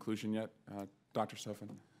conclusion yet? Dr. Stofan?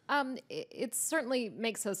 It certainly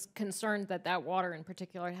makes us concerned that that water in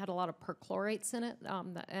particular had a lot of perchlorates in it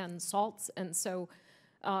and salts. And so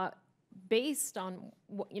based on,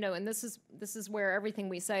 you know, and this is where everything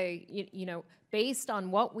we say, you know, based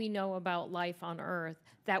on what we know about life on Earth,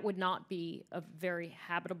 that would not be a very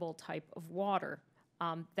habitable type of water.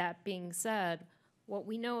 That being said, what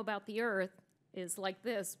we know about the Earth is like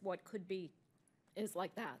this, what could be is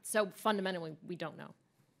like that. So fundamentally, we don't know.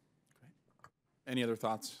 Any other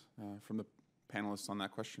thoughts from the panelists on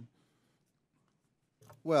that question?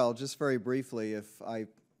 Well, just very briefly, if I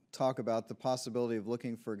talk about the possibility of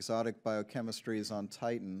looking for exotic biochemistries on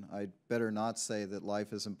Titan, I'd better not say that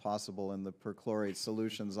life is impossible in the perchlorate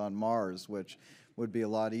solutions on Mars, which would be a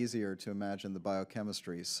lot easier to imagine the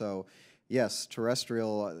biochemistry. So yes,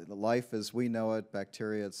 terrestrial life as we know it,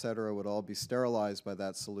 bacteria, et cetera, would all be sterilized by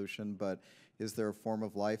that solution, but is there a form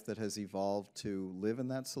of life that has evolved to live in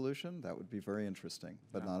that solution? That would be very interesting,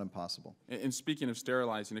 but not impossible. And speaking of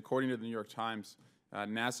sterilizing, according to the New York Times,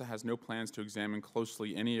 NASA has no plans to examine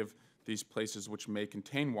closely any of these places which may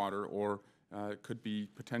contain water or could be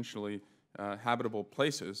potentially habitable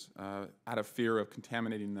places out of fear of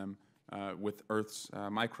contaminating them with Earth's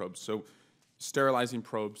microbes. So sterilizing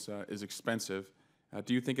probes is expensive.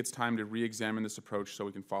 Do you think it's time to re-examine this approach so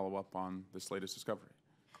we can follow up on this latest discovery?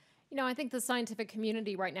 You know, I think the scientific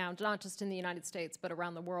community right now, not just in the United States, but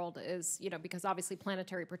around the world is, you know, because obviously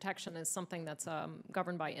planetary protection is something that's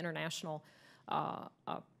governed by international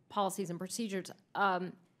policies and procedures.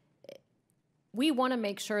 We want to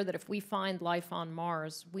make sure that if we find life on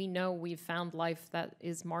Mars, we know we've found life that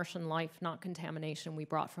is Martian life, not contamination we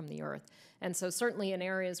brought from the Earth. And so certainly in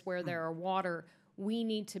areas where there are water, we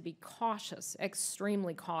need to be cautious,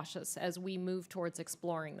 extremely cautious, as we move towards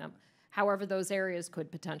exploring them. However, those areas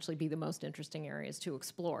could potentially be the most interesting areas to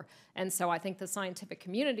explore. And so I think the scientific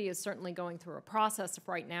community is certainly going through a process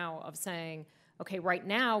right now of saying, okay, right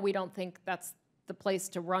now we don't think that's the place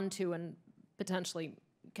to run to and potentially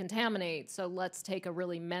contaminate, so let's take a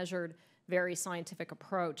really measured, very scientific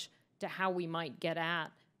approach to how we might get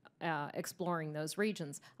at exploring those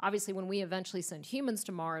regions. Obviously, when we eventually send humans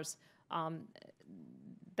to Mars,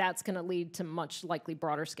 that's going to lead to much likely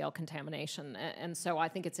broader scale contamination. And so I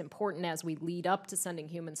think it's important as we lead up to sending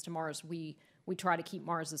humans to Mars, we try to keep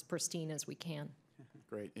Mars as pristine as we can.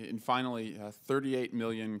 Great. And finally, 38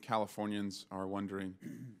 million Californians are wondering,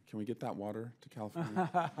 can we get that water to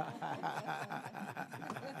California?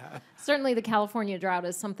 Certainly the California drought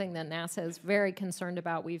is something that NASA is very concerned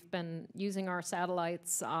about. We've been using our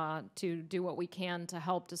satellites to do what we can to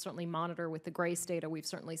help to certainly monitor with the GRACE data. We've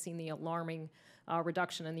certainly seen the alarming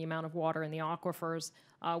reduction in the amount of water in the aquifers.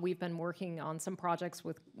 We've been working on some projects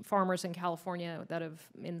with farmers in California that have,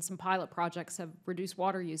 in some pilot projects, have reduced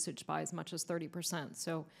water usage by as much as 30%.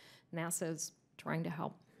 So NASA is trying to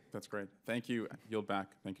help. That's great. Thank you. Yield back.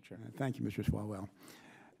 Thank you, Chair. Thank you, Mr. Swalwell.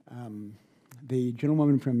 The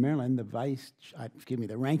gentlewoman from Maryland, the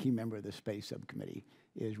the ranking member of the Space Subcommittee,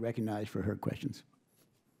 is recognized for her questions.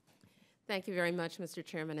 Thank you very much, Mr.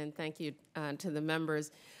 Chairman, and thank you to the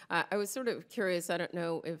members. I was sort of curious, I don't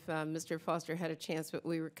know if Mr. Foster had a chance, but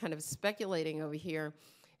we were kind of speculating over here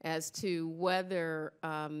as to whether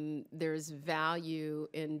there's value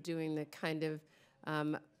in doing the kind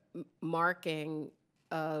of marking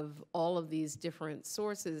of all of these different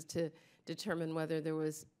sources to determine whether there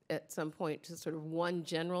was at some point to sort of one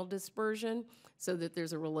general dispersion so that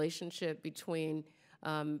there's a relationship between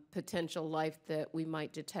potential life that we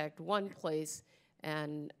might detect one place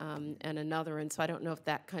and another. And so I don't know if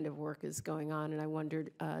that kind of work is going on, and I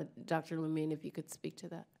wondered, Dr. Lunine, if you could speak to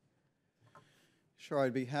that. Sure,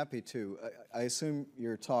 I'd be happy to. I assume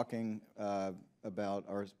you're talking about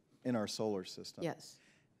in our solar system. Yes.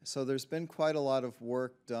 So there's been quite a lot of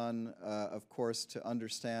work done, of course, to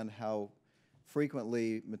understand how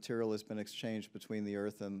frequently material has been exchanged between the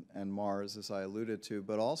Earth and Mars, as I alluded to,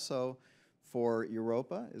 but also for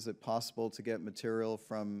Europa. Is it possible to get material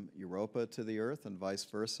from Europa to the Earth and vice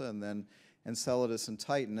versa, and then Enceladus and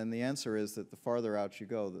Titan? And the answer is that the farther out you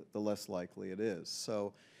go, the less likely it is.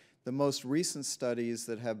 So the most recent studies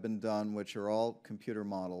that have been done, which are all computer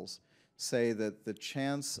models, say that the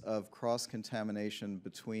chance of cross-contamination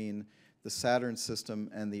between the Saturn system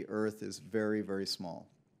and the Earth is very, very small.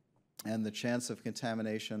 And the chance of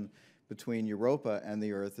contamination between Europa and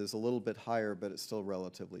the Earth is a little bit higher, but it's still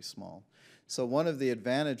relatively small. So one of the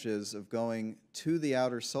advantages of going to the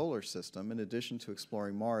outer solar system, in addition to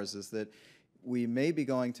exploring Mars, is that we may be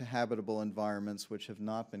going to habitable environments which have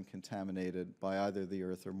not been contaminated by either the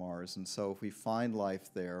Earth or Mars. And so if we find life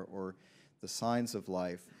there, or the signs of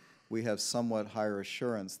life, we have somewhat higher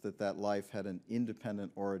assurance that that life had an independent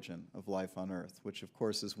origin of life on Earth, which of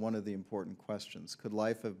course is one of the important questions. Could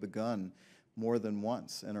life have begun more than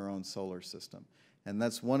once in our own solar system? And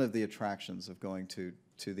that's one of the attractions of going to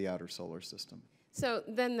the outer solar system. So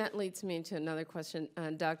then that leads me to another question,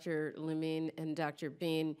 Dr. Lunine and Dr.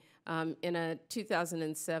 Bean. In a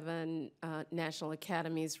 2007 National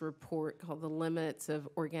Academy's report called The Limits of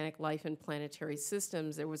Organic Life in Planetary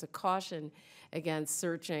Systems, there was a caution against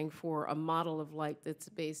searching for a model of life that's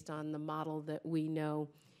based on the model that we know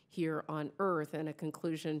here on Earth, and a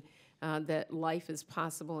conclusion that life is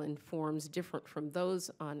possible in forms different from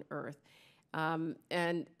those on Earth.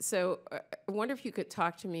 And so I wonder if you could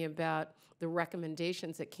talk to me about the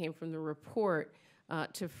recommendations that came from the report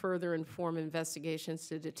to further inform investigations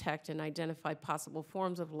to detect and identify possible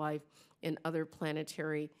forms of life in other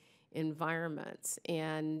planetary environments.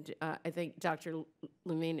 And I think, Dr.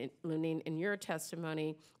 Lunine, in your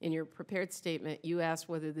testimony, in your prepared statement, you asked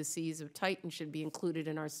whether the seas of Titan should be included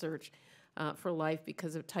in our search for life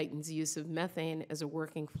because of Titan's use of methane as a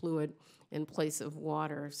working fluid in place of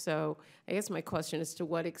water. So I guess my question is, to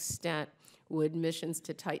what extent would missions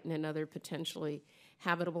to Titan and other potentially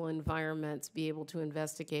habitable environments be able to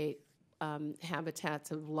investigate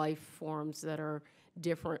habitats of life forms that are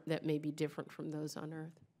different, that may be different from those on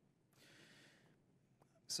Earth?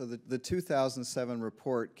 So the 2007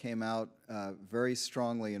 report came out very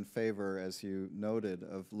strongly in favor, as you noted,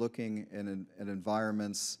 of looking at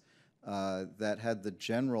environments that had the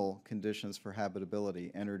general conditions for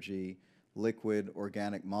habitability: energy, liquid,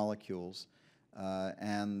 organic molecules,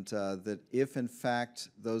 and that if in fact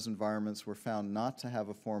those environments were found not to have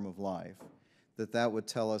a form of life, that would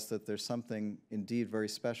tell us that there's something indeed very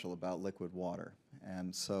special about liquid water.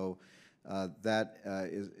 And so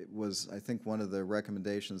was, I think, one of the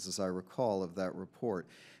recommendations, as I recall, of that report.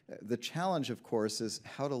 The challenge, of course, is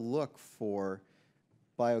how to look for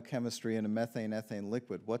biochemistry in a methane-ethane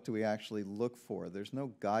liquid. What do we actually look for? There's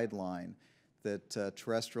no guideline that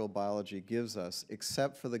terrestrial biology gives us,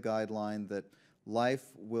 except for the guideline that life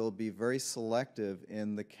will be very selective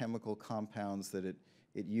in the chemical compounds that it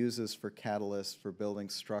uses for catalysts, for building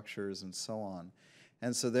structures, and so on.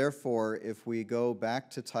 And so therefore, if we go back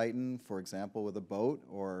to Titan, for example, with a boat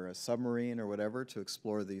or a submarine or whatever to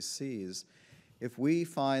explore these seas, if we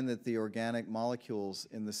find that the organic molecules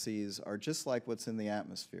in the seas are just like what's in the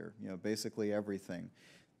atmosphere, you know, basically everything,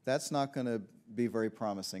 that's not going to be very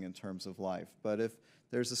promising in terms of life. But if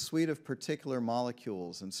there's a suite of particular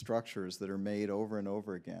molecules and structures that are made over and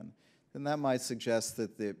over again, then that might suggest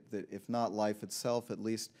that, that if not life itself, at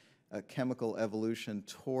least a chemical evolution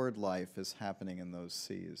toward life is happening in those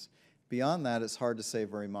seas. Beyond that, it's hard to say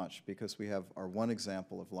very much because we have our one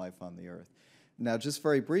example of life on the Earth. Now, just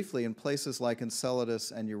very briefly, in places like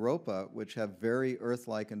Enceladus and Europa, which have very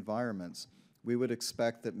Earth-like environments, we would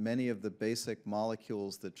expect that many of the basic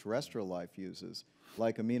molecules that terrestrial life uses,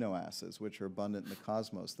 like amino acids, which are abundant in the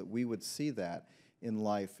cosmos, that we would see that in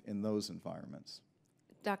life in those environments.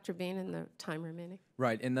 Dr. Bean, in the time remaining.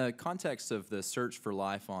 Right. In the context of the search for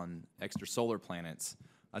life on extrasolar planets,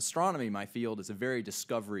 astronomy, my field, is a very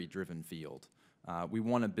discovery-driven field. We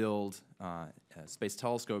want to build space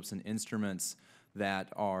telescopes and instruments that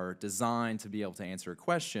are designed to be able to answer a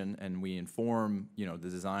question, and we inform, the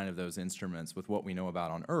design of those instruments with what we know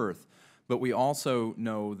about on Earth. But we also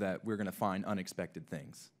know that we're going to find unexpected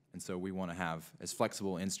things, and so we want to have as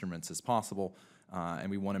flexible instruments as possible, and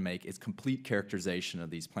we want to make as complete characterization of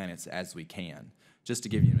these planets as we can. Just to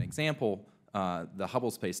give you an example, the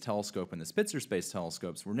Hubble Space Telescope and the Spitzer Space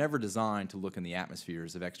Telescopes were never designed to look in the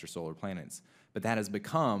atmospheres of extrasolar planets, but that has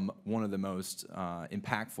become one of the most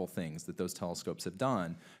impactful things that those telescopes have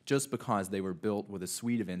done, just because they were built with a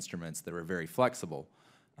suite of instruments that were very flexible.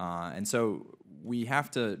 And so we have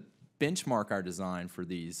to benchmark our design for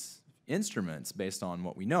these instruments based on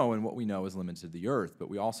what we know, and what we know is limited to the Earth, but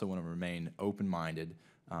we also want to remain open-minded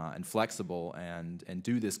and flexible and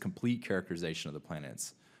do this complete characterization of the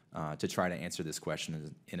planets to try to answer this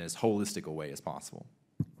question in as holistic a way as possible.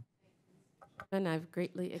 And I've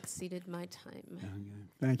greatly exceeded my time.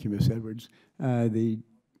 Thank you, Ms. Edwards. The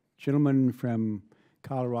gentleman from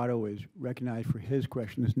Colorado is recognized for his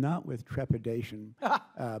questions, not with trepidation,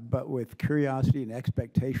 but with curiosity and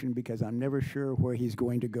expectation, because I'm never sure where he's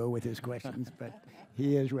going to go with his questions, but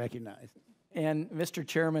he is recognized. And Mr.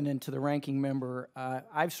 Chairman, and to the ranking member,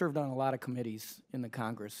 I've served on a lot of committees in the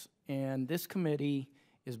Congress, and this committee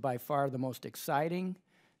is by far the most exciting,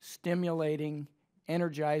 stimulating,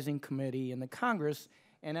 energizing committee in the Congress.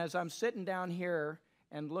 And as I'm sitting down here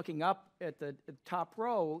and looking up at the top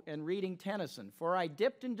row and reading Tennyson, "For I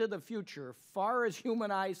dipped into the future, far as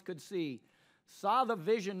human eyes could see, saw the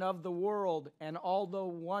vision of the world and all the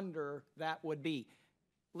wonder that would be."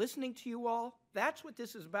 Listening to you all, that's what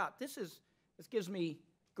this is about. This gives me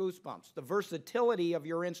goosebumps, the versatility of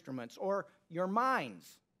your instruments or your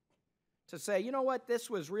minds to say, you know what, this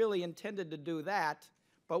was really intended to do that,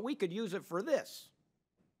 but we could use it for this.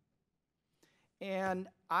 And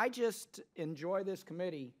I just enjoy this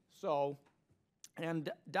committee. So, and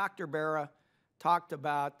Dr. Berra talked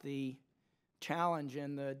about the challenge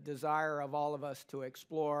and the desire of all of us to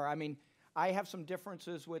explore. I mean, I have some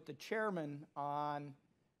differences with the chairman on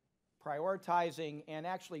prioritizing and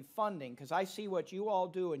actually funding, because I see what you all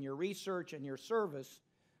do in your research and your service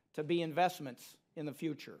to be investments in the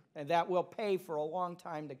future, and that will pay for a long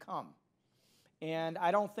time to come. And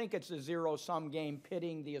I don't think it's a zero-sum game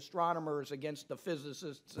pitting the astronomers against the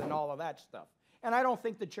physicists and all of that stuff. And I don't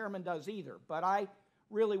think the chairman does either, but I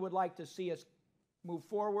really would like to see us move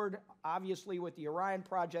forward, obviously with the Orion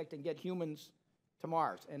project, and get humans to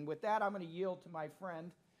Mars. And with that, I'm going to yield to my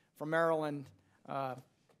friend from Maryland for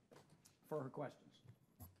her questions.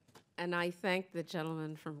 And I thank the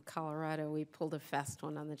gentleman from Colorado. We pulled a fast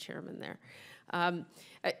one on the chairman there.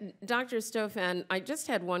 Dr. Stofan, I just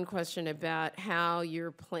had one question about how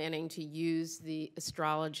you're planning to use the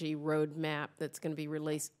astrology roadmap that's going to be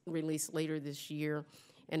released later this year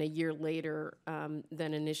and a year later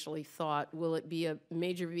than initially thought. Will it be a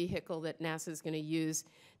major vehicle that NASA is going to use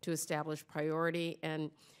to establish priorities?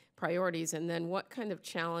 And then what kind of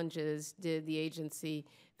challenges did the agency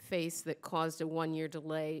face that caused a one-year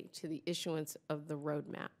delay to the issuance of the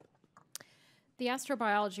roadmap? The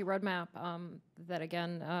astrobiology roadmap, that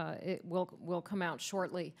again, it will come out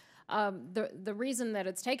shortly. The reason that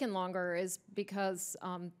it's taken longer is because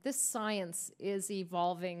this science is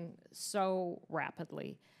evolving so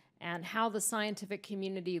rapidly, and how the scientific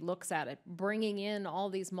community looks at it, bringing in all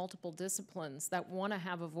these multiple disciplines that want to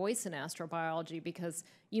have a voice in astrobiology, because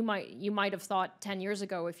you might have thought 10 years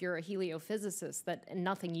ago, if you're a heliophysicist, that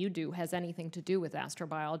nothing you do has anything to do with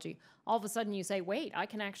astrobiology. All of a sudden you say, wait, I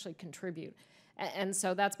can actually contribute. And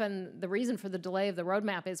so that's been the reason for the delay of the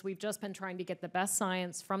roadmap, is we've just been trying to get the best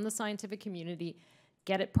science from the scientific community,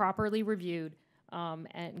 get it properly reviewed,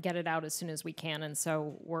 and get it out as soon as we can. And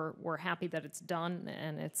so we're happy that it's done,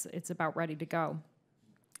 and it's about ready to go.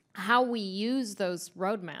 How we use those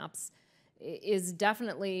roadmaps is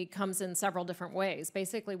definitely comes in several different ways.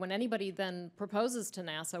 Basically, when anybody then proposes to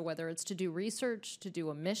NASA, whether it's to do research, to do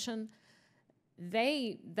a mission,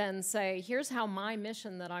 They then say, here's how my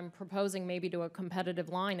mission that I'm proposing maybe to a competitive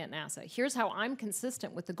line at NASA, here's how I'm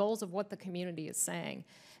consistent with the goals of what the community is saying.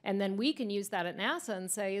 And then we can use that at NASA and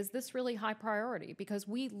say, is this really high priority? Because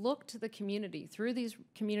we look to the community through these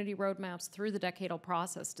community roadmaps, through the decadal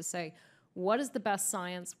process to say, what is the best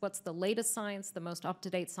science? What's the latest science, the most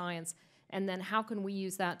up-to-date science? And then how can we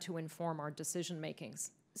use that to inform our decision makings?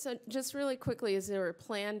 So just really quickly, is there a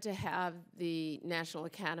plan to have the National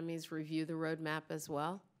Academies review the roadmap as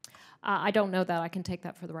well? I don't know that. I can take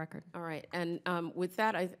that for the record. All right. And with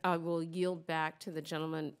that, I will yield back to the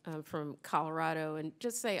gentleman from Colorado and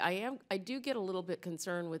just say I do get a little bit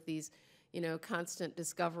concerned with these, constant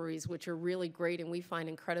discoveries, which are really great and we find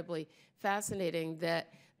incredibly fascinating,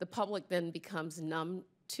 that the public then becomes numb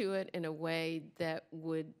to it in a way that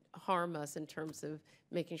would harm us in terms of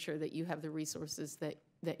making sure that you have the resources that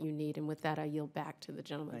you need. And with that, I yield back to the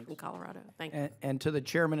gentleman from Colorado. Thank you. And to the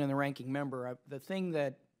chairman and the ranking member, the thing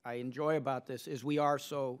that I enjoy about this is we are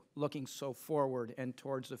looking so forward and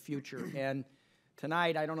towards the future. And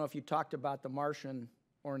tonight, I don't know if you talked about The Martian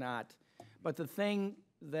or not, but the thing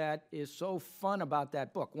that is so fun about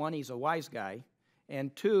that book, one, he's a wise guy,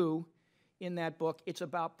 and two, in that book, it's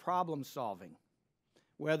about problem solving.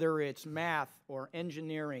 Whether it's math or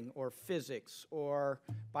engineering or physics or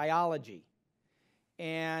biology.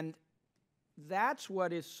 And that's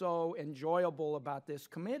what is so enjoyable about this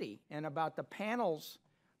committee and about the panels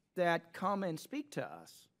that come and speak to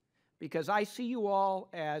us. Because I see you all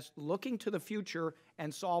as looking to the future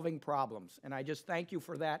and solving problems. And I just thank you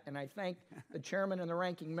for that. And I thank the chairman and the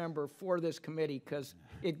ranking member for this committee because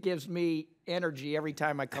it gives me energy every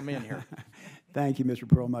time I come in here. Thank you, Mr.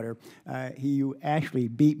 Perlmutter. You actually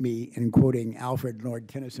beat me in quoting Alfred Lord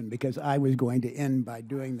Tennyson because I was going to end by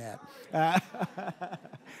doing that.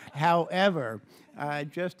 However,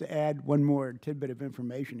 just to add one more tidbit of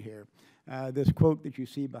information here, this quote that you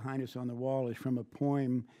see behind us on the wall is from a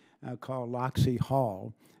poem called Locksley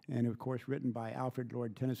Hall, and of course written by Alfred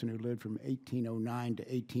Lord Tennyson, who lived from 1809 to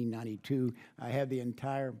 1892. I have the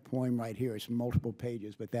entire poem right here. It's multiple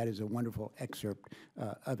pages, but that is a wonderful excerpt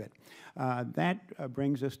of it. That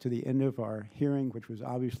brings us to the end of our hearing, which was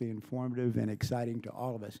obviously informative and exciting to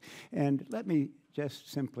all of us. And let me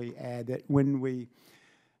just simply add that when we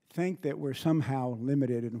think that we're somehow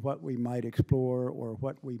limited in what we might explore or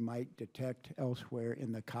what we might detect elsewhere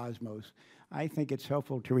in the cosmos, I think it's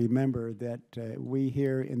helpful to remember that we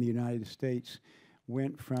here in the United States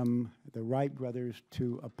went from the Wright brothers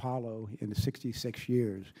to Apollo in 66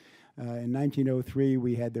 years. In 1903,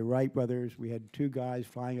 we had the Wright brothers. We had two guys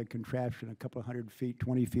flying a contraption a couple of 100 feet,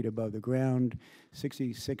 20 feet above the ground.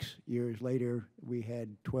 66 years later, we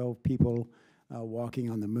had 12 people walking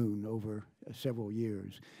on the moon over several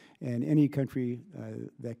years. And any country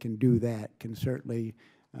that can do that can certainly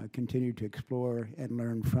continue to explore and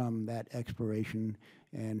learn from that exploration,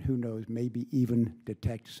 and who knows, maybe even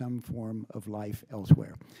detect some form of life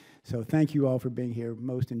elsewhere. So thank you all for being here.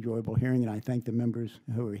 Most enjoyable hearing, and I thank the members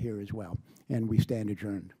who are here as well. And we stand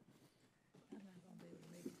adjourned.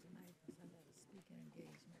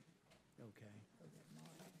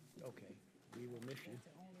 Okay, we will miss you.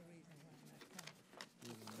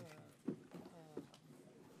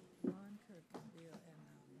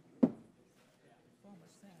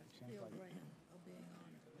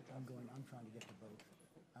 I'm trying to get to both.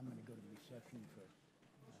 I'm going to go to the reception for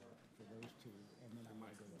those two, and then I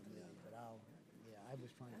might go to the meeting. But I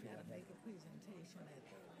was trying to figure out. Make a presentation at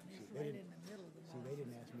See, right in the middle of the See, they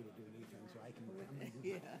didn't ask me to do anything, so I can. I'm gonna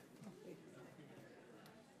do yeah.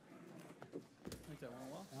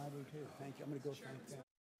 I do too. Thank you. I'm going to go thank them.